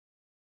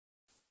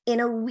 In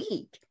a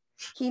week,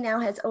 he now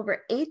has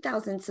over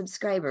 8,000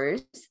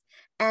 subscribers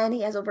and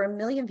he has over 1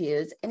 million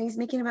views and he's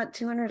making about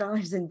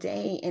 $200 a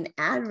day in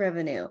ad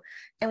revenue.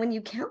 And when you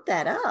count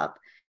that up,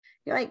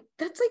 you're like,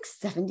 that's like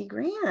 70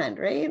 grand,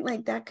 right?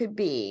 Like, that could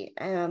be,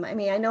 I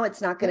know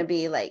it's not going to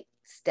be like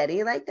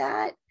steady like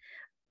that,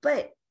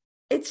 but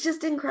it's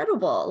just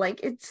incredible.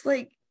 Like, it's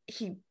like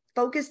he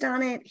focused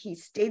on it. He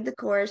stayed the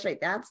course, right?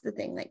 That's the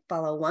thing, like,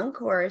 follow one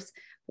course,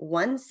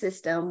 one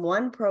system,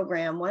 one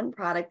program, one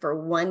product for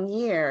 1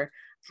 year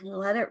and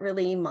let it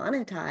really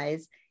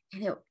monetize.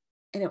 And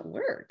it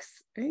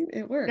works, right?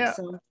 It works. Yeah.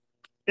 So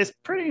it's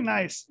pretty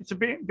nice to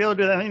be able to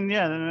do that. I mean,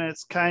 yeah, and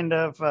it's kind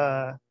of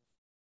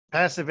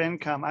passive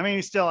income. I mean,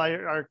 you still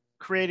are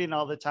creating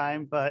all the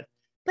time, but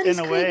But in he's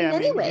a way, creating I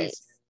mean,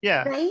 anyways,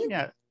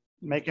 right?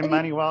 making I mean,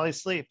 money while he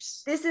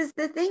sleeps. this is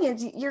the thing,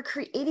 is you're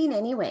creating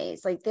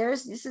anyways. Like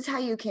this is how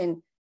you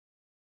can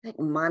like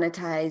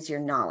monetize your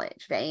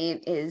knowledge,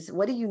 right? Is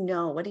what do you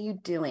know? What are you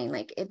doing?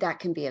 Like if that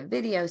can be a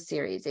video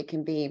series, it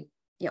can be,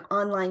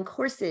 online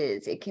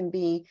courses, it can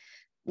be,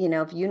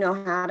 if you know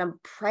how to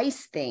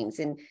price things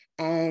and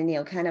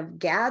kind of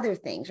gather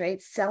things,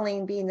 right?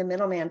 Selling, being the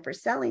middleman for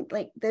selling,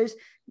 like there's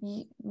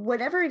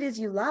whatever it is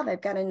you love.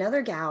 I've got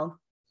another gal,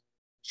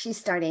 she's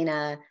starting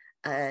a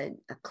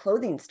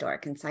clothing store,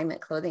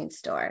 consignment clothing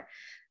store.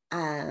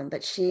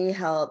 But she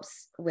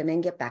helps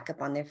women get back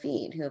up on their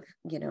feet who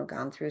have,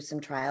 gone through some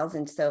trials.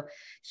 And so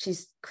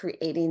she's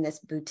creating this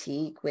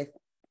boutique with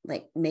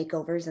like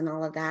makeovers and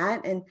all of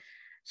that. And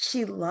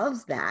she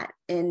loves that.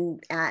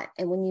 And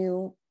when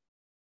you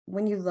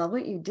love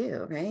what you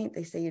do, right?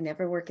 They say you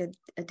never work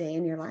a day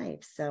in your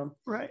life. So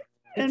right.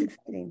 It's And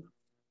exciting.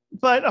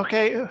 but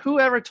okay,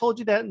 whoever told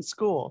you that in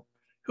school?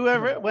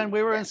 Whoever, when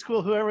we were in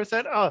school, whoever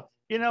said, "Oh,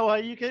 you know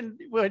what? You can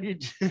when you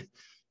you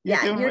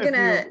can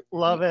if you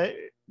love it."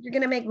 You're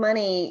going to make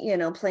money,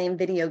 playing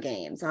video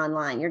games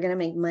online. You're going to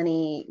make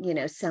money,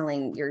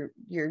 selling your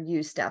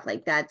used stuff.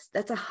 Like that's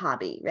a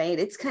hobby, right?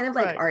 It's kind of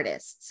like Right.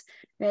 artists,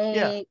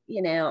 right?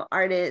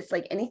 Artists,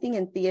 like anything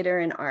in theater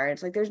and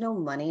arts, like there's no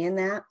money in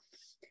that.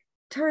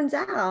 Turns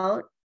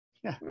out,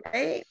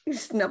 right?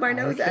 Nobody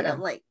knows that.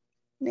 I'm like,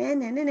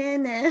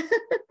 nah.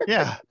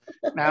 Yeah.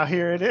 Now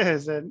here it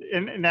is. And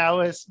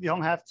now you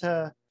don't have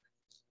to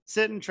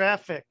sit in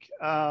traffic.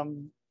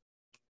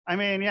 I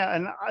mean,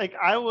 and like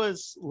I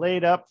was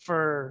laid up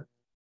for,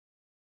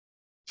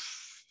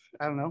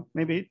 I don't know,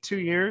 maybe 2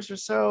 years or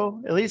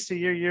so, at least a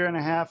year and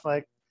a half.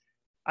 Like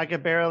I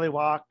could barely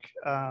walk.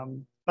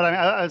 But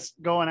I was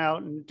going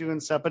out and doing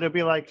stuff, but it'd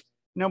be like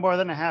no more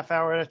than a half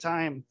hour at a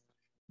time.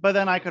 But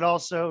then I could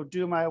also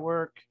do my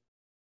work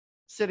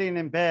sitting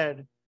in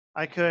bed.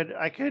 I could,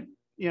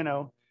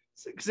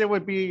 because it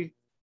would be,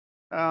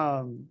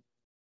 it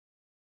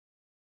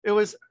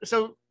was,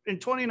 so in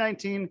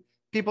 2019,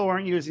 people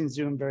weren't using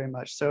Zoom very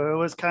much. So it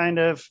was kind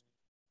of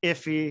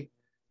iffy.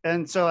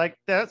 And so like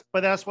that's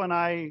when when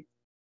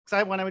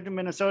I went to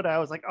Minnesota, I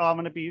was like, oh, I'm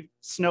going to be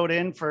snowed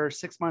in for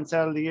 6 months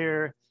out of the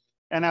year.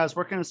 And I was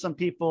working with some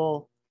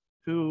people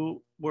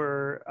who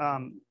were,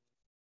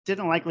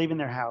 didn't like leaving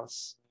their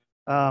house.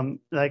 And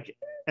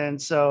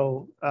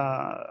so,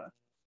 I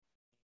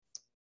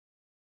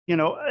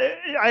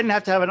didn't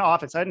have to have an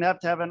office. I didn't have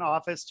to have an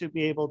office to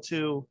be able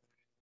to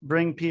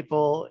bring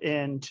people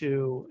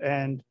into,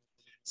 and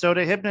so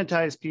to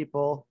hypnotize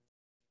people,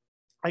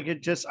 I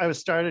was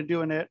started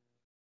doing it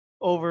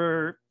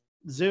over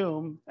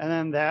Zoom, and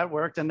then that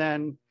worked. And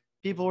then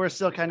people were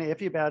still kind of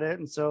iffy about it.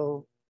 And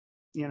so,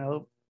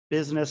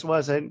 business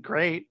wasn't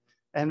great.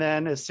 And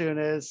then as soon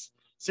as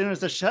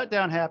the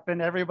shutdown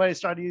happened, everybody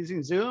started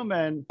using Zoom.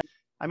 And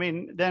I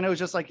mean, then it was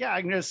just like,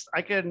 I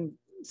can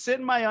sit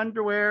in my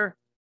underwear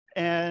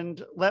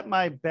and let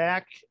my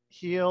back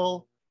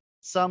heal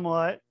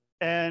somewhat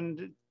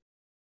and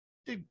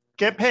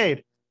get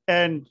paid.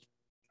 And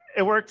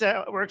it works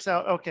out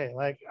okay.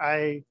 Like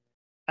I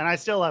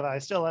still love it. I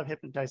still love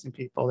hypnotizing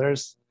people.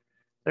 There's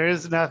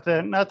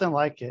nothing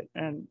like it,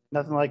 and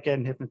nothing like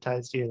getting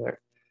hypnotized either.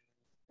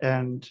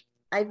 And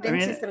I've been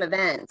to some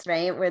events,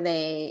 right, where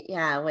they,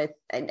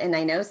 and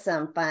I know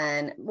some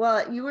fun.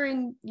 Well, you were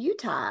in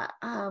Utah.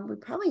 We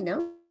probably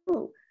know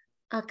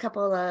a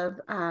couple of,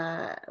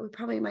 we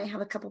probably might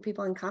have a couple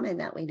people in common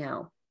that we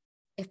know,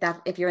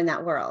 if you're in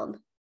that world.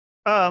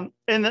 I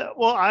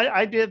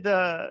did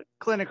the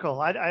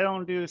clinical. I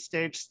don't do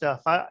stage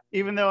stuff.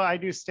 Even though I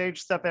do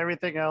stage stuff,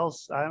 everything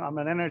else, I'm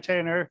an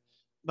entertainer,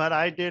 but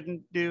I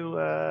didn't do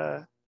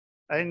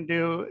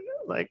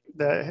like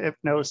the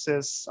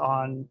hypnosis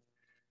on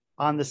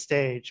the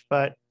stage.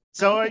 But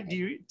so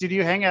okay. Did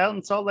you hang out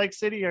in Salt Lake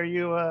City? Are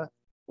you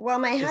well,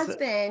 my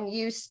husband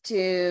used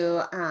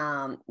to,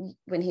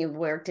 when he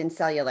worked in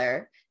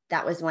cellular,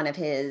 that was one of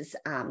his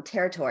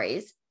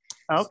territories.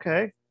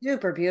 Okay.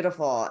 Super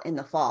beautiful in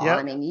the fall. Yep.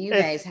 I mean, you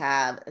guys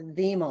have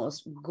the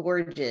most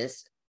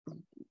gorgeous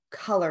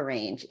color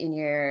range in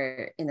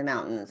the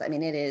mountains. I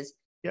mean, it is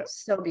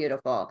so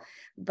beautiful.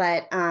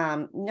 But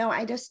no,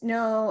 I just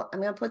know,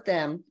 I'm going to put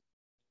them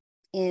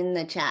in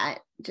the chat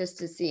just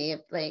to see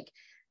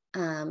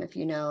if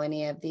you know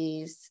any of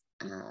these.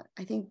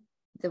 I think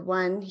the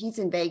one, he's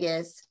in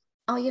Vegas.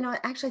 Oh,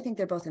 actually I think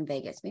they're both in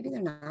Vegas. Maybe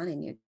they're not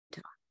in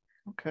Utah.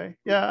 Okay.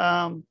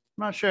 Yeah. I'm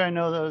not sure I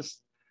know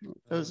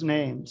those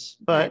names,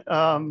 but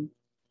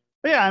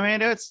yeah, I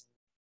mean,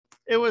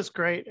 it was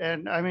great.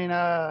 And I mean,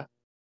 I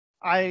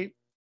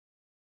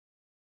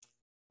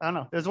don't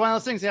know. It was one of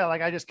those things. Yeah.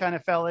 Like I just kind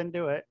of fell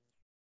into it.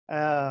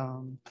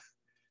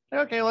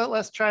 Okay,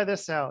 let's try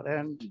this out.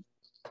 And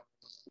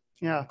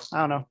yeah, I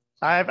don't know.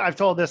 I've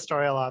told this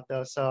story a lot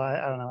though. So I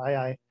don't know.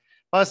 I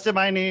busted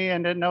my knee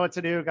and didn't know what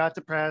to do, got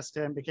depressed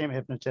and became a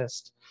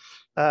hypnotist.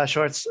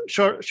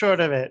 Short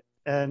of it.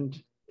 And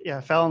yeah,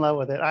 fell in love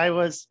with it. I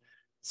was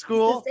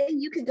school.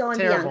 You could go and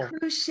be on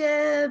cruise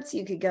ships.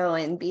 You could go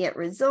and be at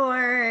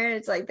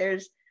resorts. Like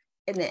it's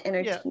in the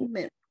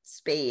entertainment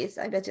space,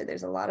 I bet you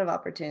there's a lot of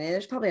opportunity.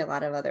 There's probably a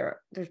lot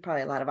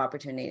of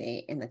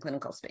opportunity in the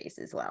clinical space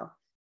as well.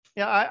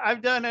 Yeah,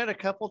 I've done it a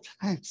couple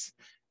times,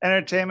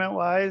 entertainment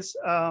wise.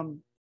 I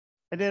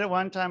did it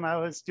one time. I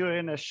was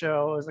doing a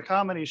show, it was a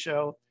comedy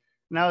show,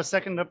 and I was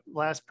second to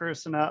last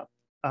person up.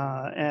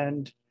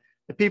 And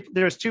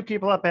there's two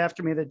people up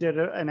after me that did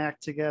an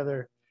act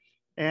together.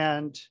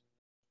 And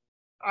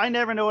I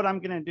never know what I'm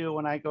going to do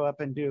when I go up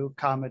and do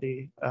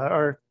comedy,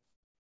 or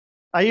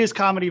I use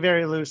comedy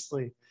very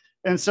loosely.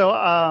 And so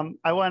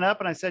I went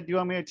up and I said, do you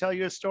want me to tell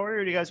you a story,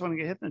 or do you guys want to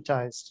get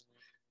hypnotized?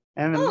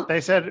 And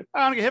they said,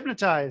 I want to get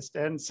hypnotized.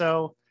 And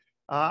so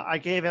I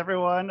gave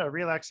everyone a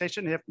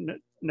relaxation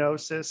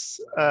hypnosis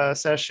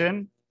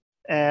session.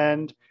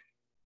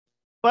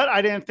 But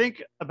I didn't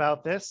think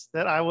about this,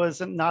 that I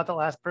was not the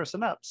last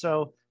person up.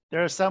 So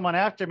there was someone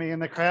after me,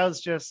 and the crowd's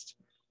just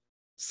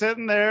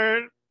sitting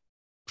there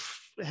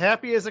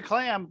happy as a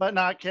clam, but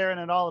not caring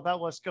at all about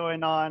what's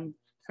going on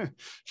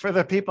for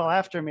the people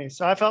after me.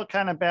 So I felt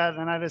kind of bad,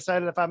 and I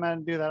decided if I'm going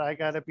to do that, I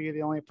got to be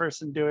the only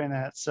person doing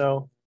that.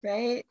 So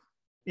right,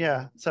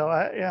 yeah, so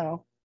I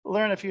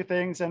learned a few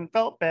things and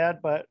felt bad,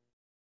 but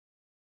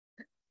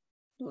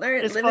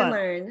live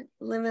and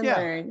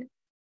learn.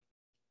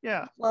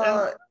 Yeah.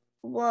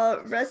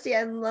 Well, Rusty,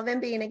 I'm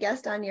loving being a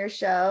guest on your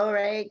show,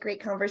 right?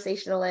 Great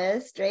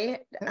conversationalist,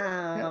 right?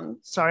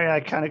 Sorry, I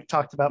kind of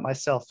talked about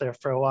myself there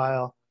for a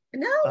while.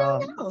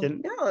 No.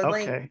 Okay.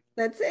 Like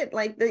that's it.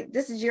 Like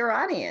this is your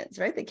audience,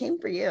 right? They came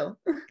for you.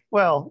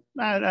 Well,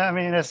 I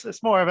mean,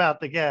 it's more about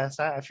the guests.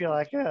 I feel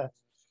like,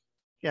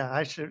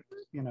 I should,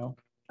 I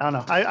don't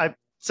know.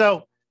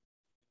 So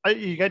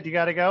you got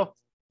to go.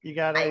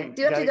 I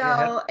do have to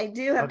go. I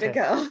do have to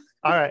go.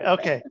 All right.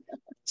 Okay.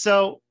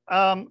 So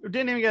we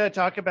didn't even get to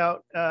talk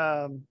about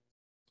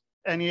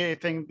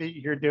anything that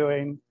you're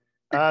doing.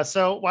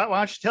 So why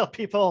don't you tell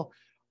people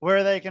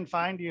where they can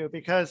find you?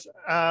 Because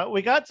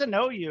we got to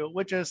know you,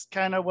 which is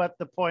kind of what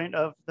the point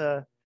of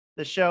the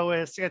show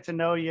is, to get to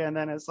know you. And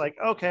then it's like,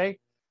 okay.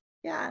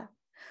 Yeah.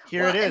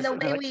 Here it is.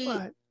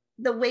 And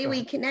the way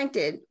we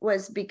connected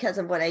was because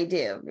of what I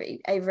do. Right?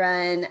 I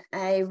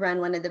run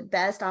one of the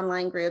best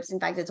online groups. In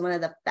fact, it's one of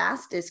the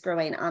fastest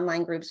growing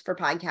online groups for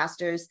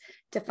podcasters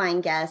to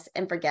find guests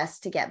and for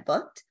guests to get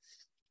booked.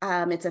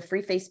 It's a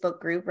free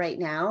Facebook group right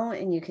now,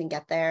 and you can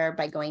get there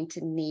by going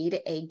to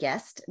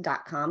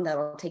needaguest.com.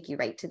 That'll take you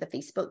right to the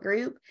Facebook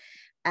group.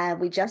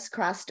 We just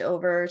crossed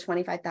over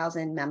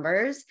 25,000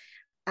 members.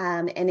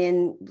 And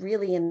in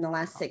the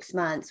last 6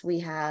 months, we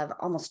have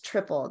almost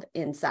tripled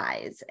in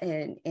size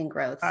and in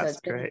growth.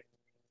 That's great.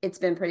 It's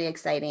been pretty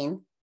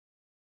exciting.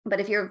 But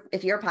if you're a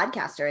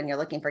podcaster and you're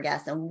looking for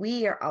guests, and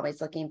we are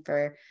always looking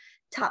for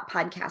top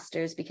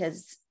podcasters,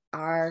 because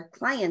our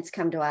clients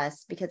come to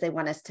us because they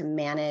want us to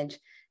manage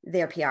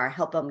their PR,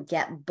 help them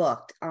get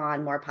booked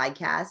on more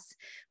podcasts.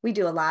 I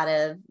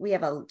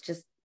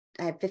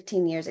have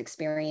 15 years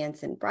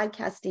experience in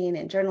broadcasting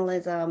and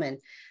journalism, and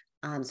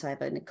so I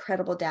have an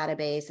incredible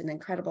database, an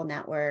incredible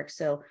network.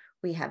 So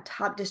we have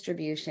top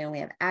distribution. We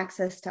have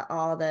access to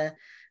all the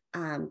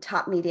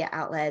top media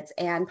outlets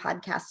and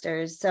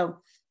podcasters.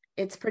 So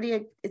it's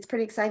pretty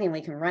exciting.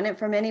 We can run it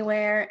from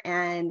anywhere,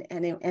 and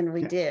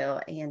we do.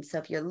 And so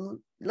if you're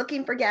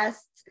looking for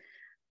guests,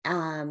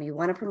 you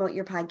want to promote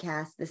your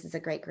podcast, this is a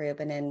great group.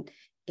 And then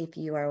if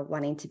you are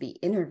wanting to be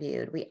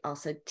interviewed, we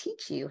also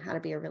teach you how to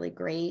be a really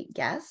great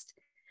guest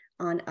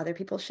on other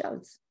people's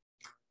shows.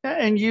 Yeah,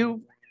 and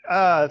you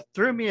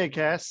threw me a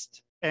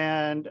guest,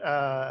 and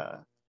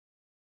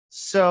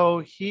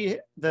so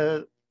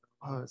the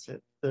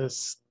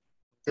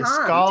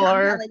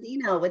scholar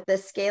Palladino with the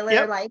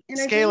scalar light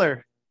energy.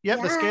 The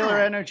scalar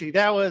energy.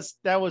 That was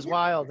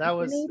wild. That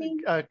was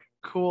a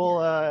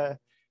cool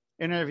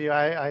interview.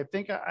 I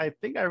think I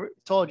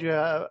told you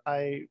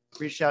I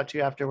reached out to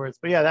you afterwards,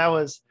 but that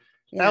was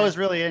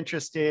really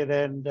interesting,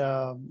 and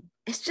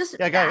it's just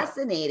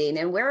fascinating.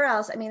 And where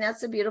else? I mean, that's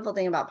the beautiful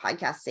thing about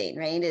podcasting,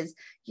 right? Is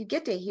you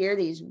get to hear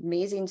these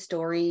amazing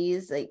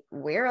stories. Like,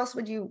 where else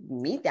would you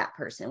meet that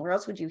person? Where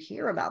else would you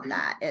hear about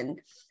that? And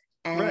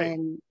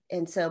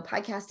so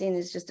podcasting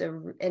is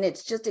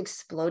it's just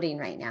exploding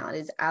right now. It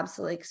is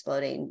absolutely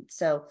exploding.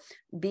 So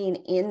being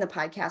in the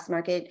podcast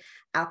market,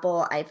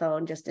 Apple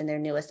iPhone, just in their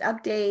newest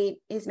update,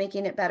 is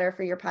making it better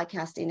for your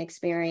podcasting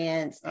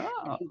experience.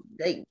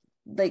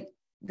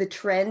 The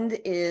trend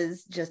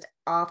is just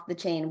off the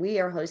chain. We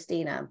are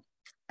hosting a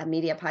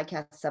media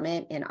podcast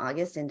summit in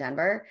August in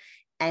Denver.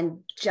 And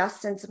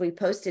just since we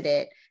posted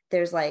it,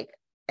 there's like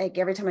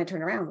every time I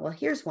turn around, well,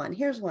 here's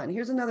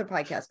another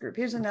podcast group,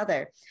 here's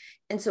another.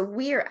 And so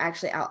we are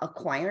actually out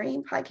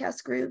acquiring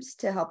podcast groups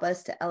to help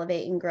us to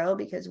elevate and grow,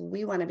 because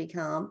we want to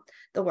become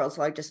the world's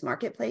largest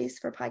marketplace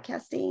for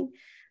podcasting.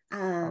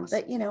 Awesome.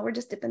 But, we're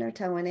just dipping our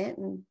toe in it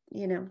and,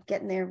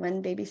 getting there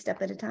one baby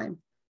step at a time.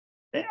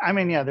 I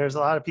mean, there's a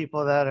lot of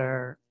people that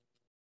are,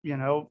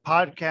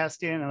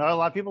 podcasting, and a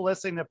lot of people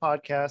listening to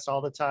podcasts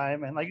all the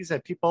time. And like you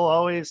said, people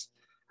always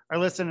are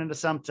listening to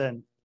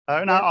something,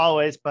 not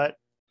always, but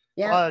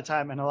a lot of the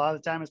time. And a lot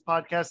of the time it's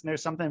podcasts, and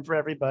there's something for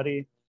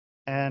everybody.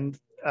 And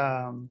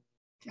I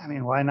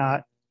mean, why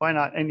not? Why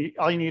not? And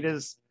all you need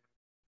is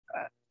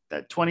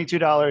that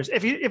 $22.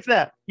 If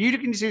that, you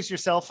can just use your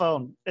cell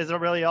phone is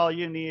really all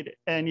you need,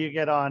 and you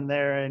get on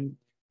there and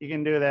you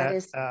can do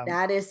that.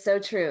 That is so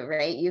true,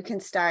 right? You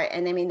can start.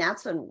 And I mean,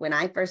 that's when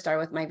I first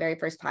started with my very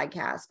first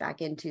podcast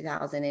back in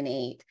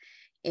 2008.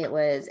 It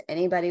was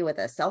anybody with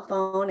a cell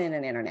phone and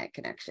an internet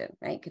connection,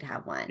 right? Could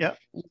have one. Yep.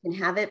 You can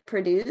have it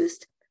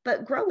produced,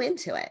 but grow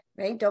into it,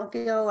 right? Don't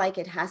feel like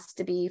it has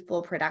to be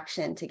full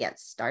production to get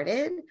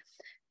started.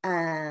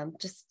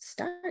 Just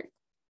start.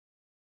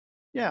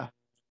 Yeah.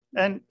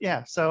 And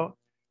yeah, so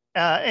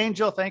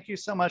Angel, thank you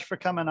so much for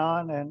coming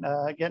on and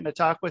getting to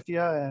talk with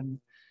you. And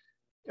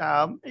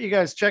you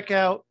guys check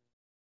out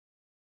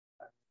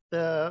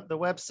the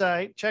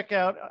website, check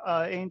out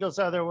Angel's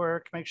other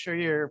work, make sure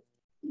you're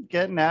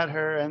getting at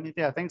her. And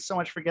yeah, thanks so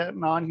much for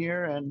getting on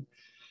here and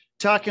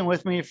talking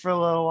with me for a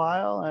little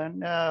while.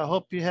 And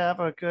hope you have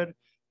a good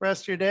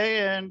rest of your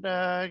day and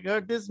go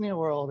to Disney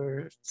World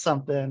or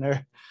something.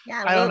 Or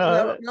yeah, I don't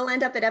know. We'll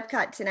end up at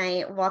Epcot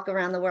tonight, walk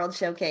around the World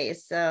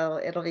Showcase. So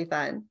it'll be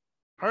fun.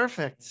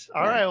 Perfect.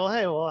 All right. Well,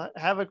 hey, well,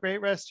 have a great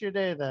rest of your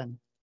day then.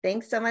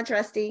 Thanks so much,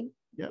 Rusty.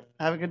 Yep.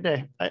 Have a good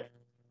day. Bye.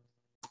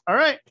 All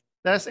right.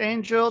 That's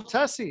Angel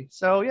Tuccy.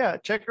 So yeah,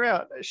 check her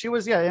out. She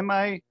was in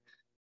my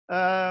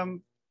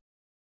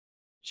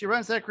she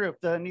runs that group,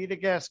 the Need a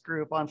Guest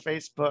group on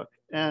Facebook.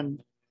 And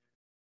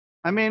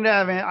I mean,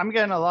 I'm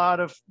getting a lot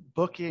of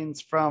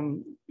bookings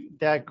from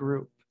that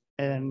group.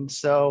 And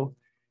so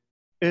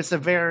it's a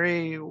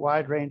very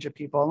wide range of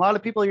people. A lot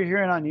of people you're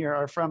hearing on here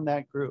are from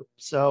that group.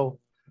 So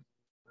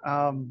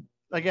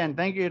again,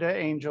 thank you to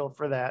Angel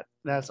for that.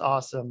 That's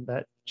awesome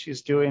that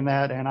she's doing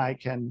that. And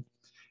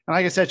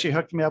like I said, she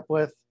hooked me up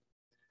with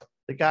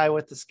the guy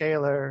with the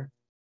scalar.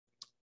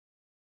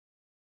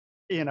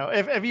 You know,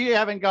 if you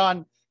haven't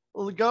gone,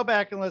 go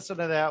back and listen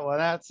to that one.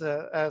 That's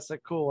a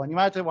cool one. You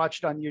might have to watch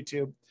it on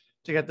YouTube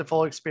to get the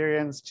full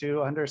experience,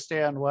 to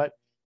understand what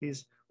I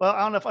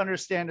don't know if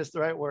understand is the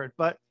right word,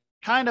 but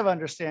kind of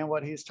understand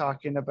what he's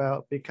talking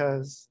about,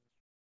 because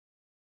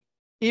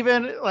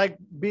even like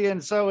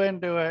being so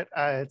into it,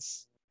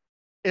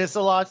 it's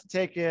a lot to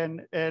take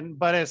in,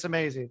 but it's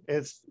amazing.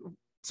 It's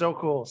so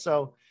cool.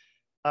 So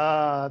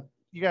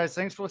you guys,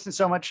 thanks for listening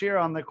so much here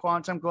on the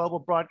Quantum Global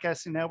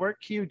Broadcasting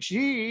Network,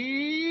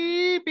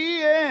 QGBN.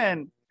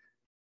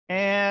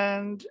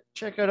 And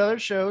check out other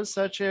shows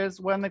such as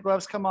When the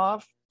Gloves Come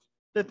Off,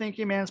 the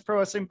Thinking Man's Pro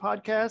Wrestling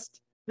Podcast,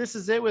 This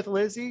Is It with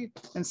Lizzie,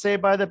 and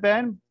Saved by the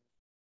Ben.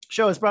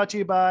 Show is brought to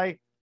you by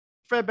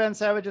Fred Ben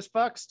Savage as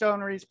Fuck,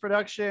 Stone Reese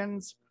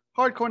Productions,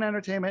 Hardcore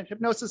Entertainment,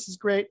 Hypnosis is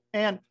Great,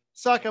 and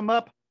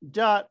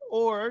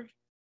suckemup.org.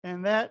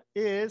 And that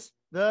is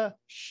the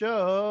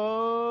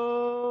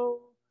show.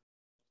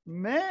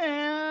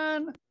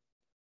 Man,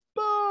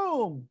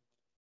 boom.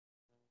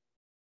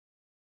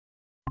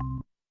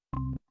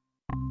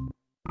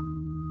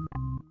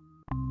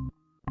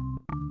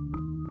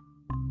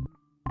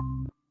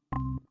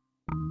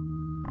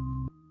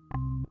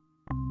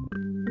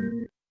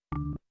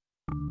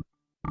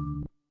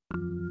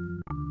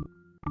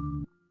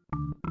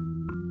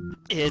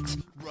 It's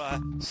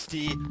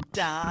Rusty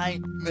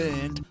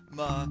Diamond,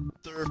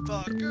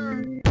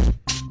 motherfucker.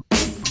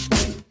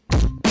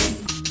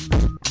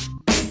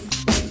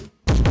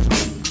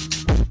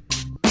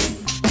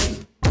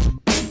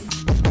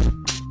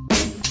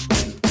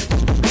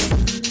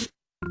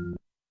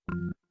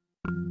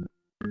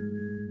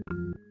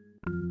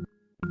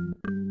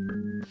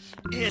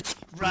 It's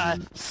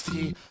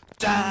Rusty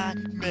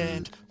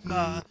Diamond,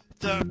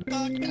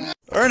 motherfucker.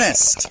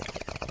 Ernest!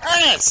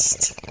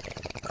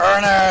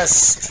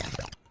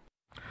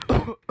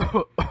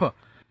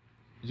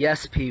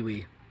 Yes,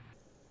 Pee-wee.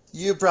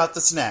 You brought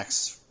the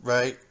snacks,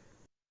 right?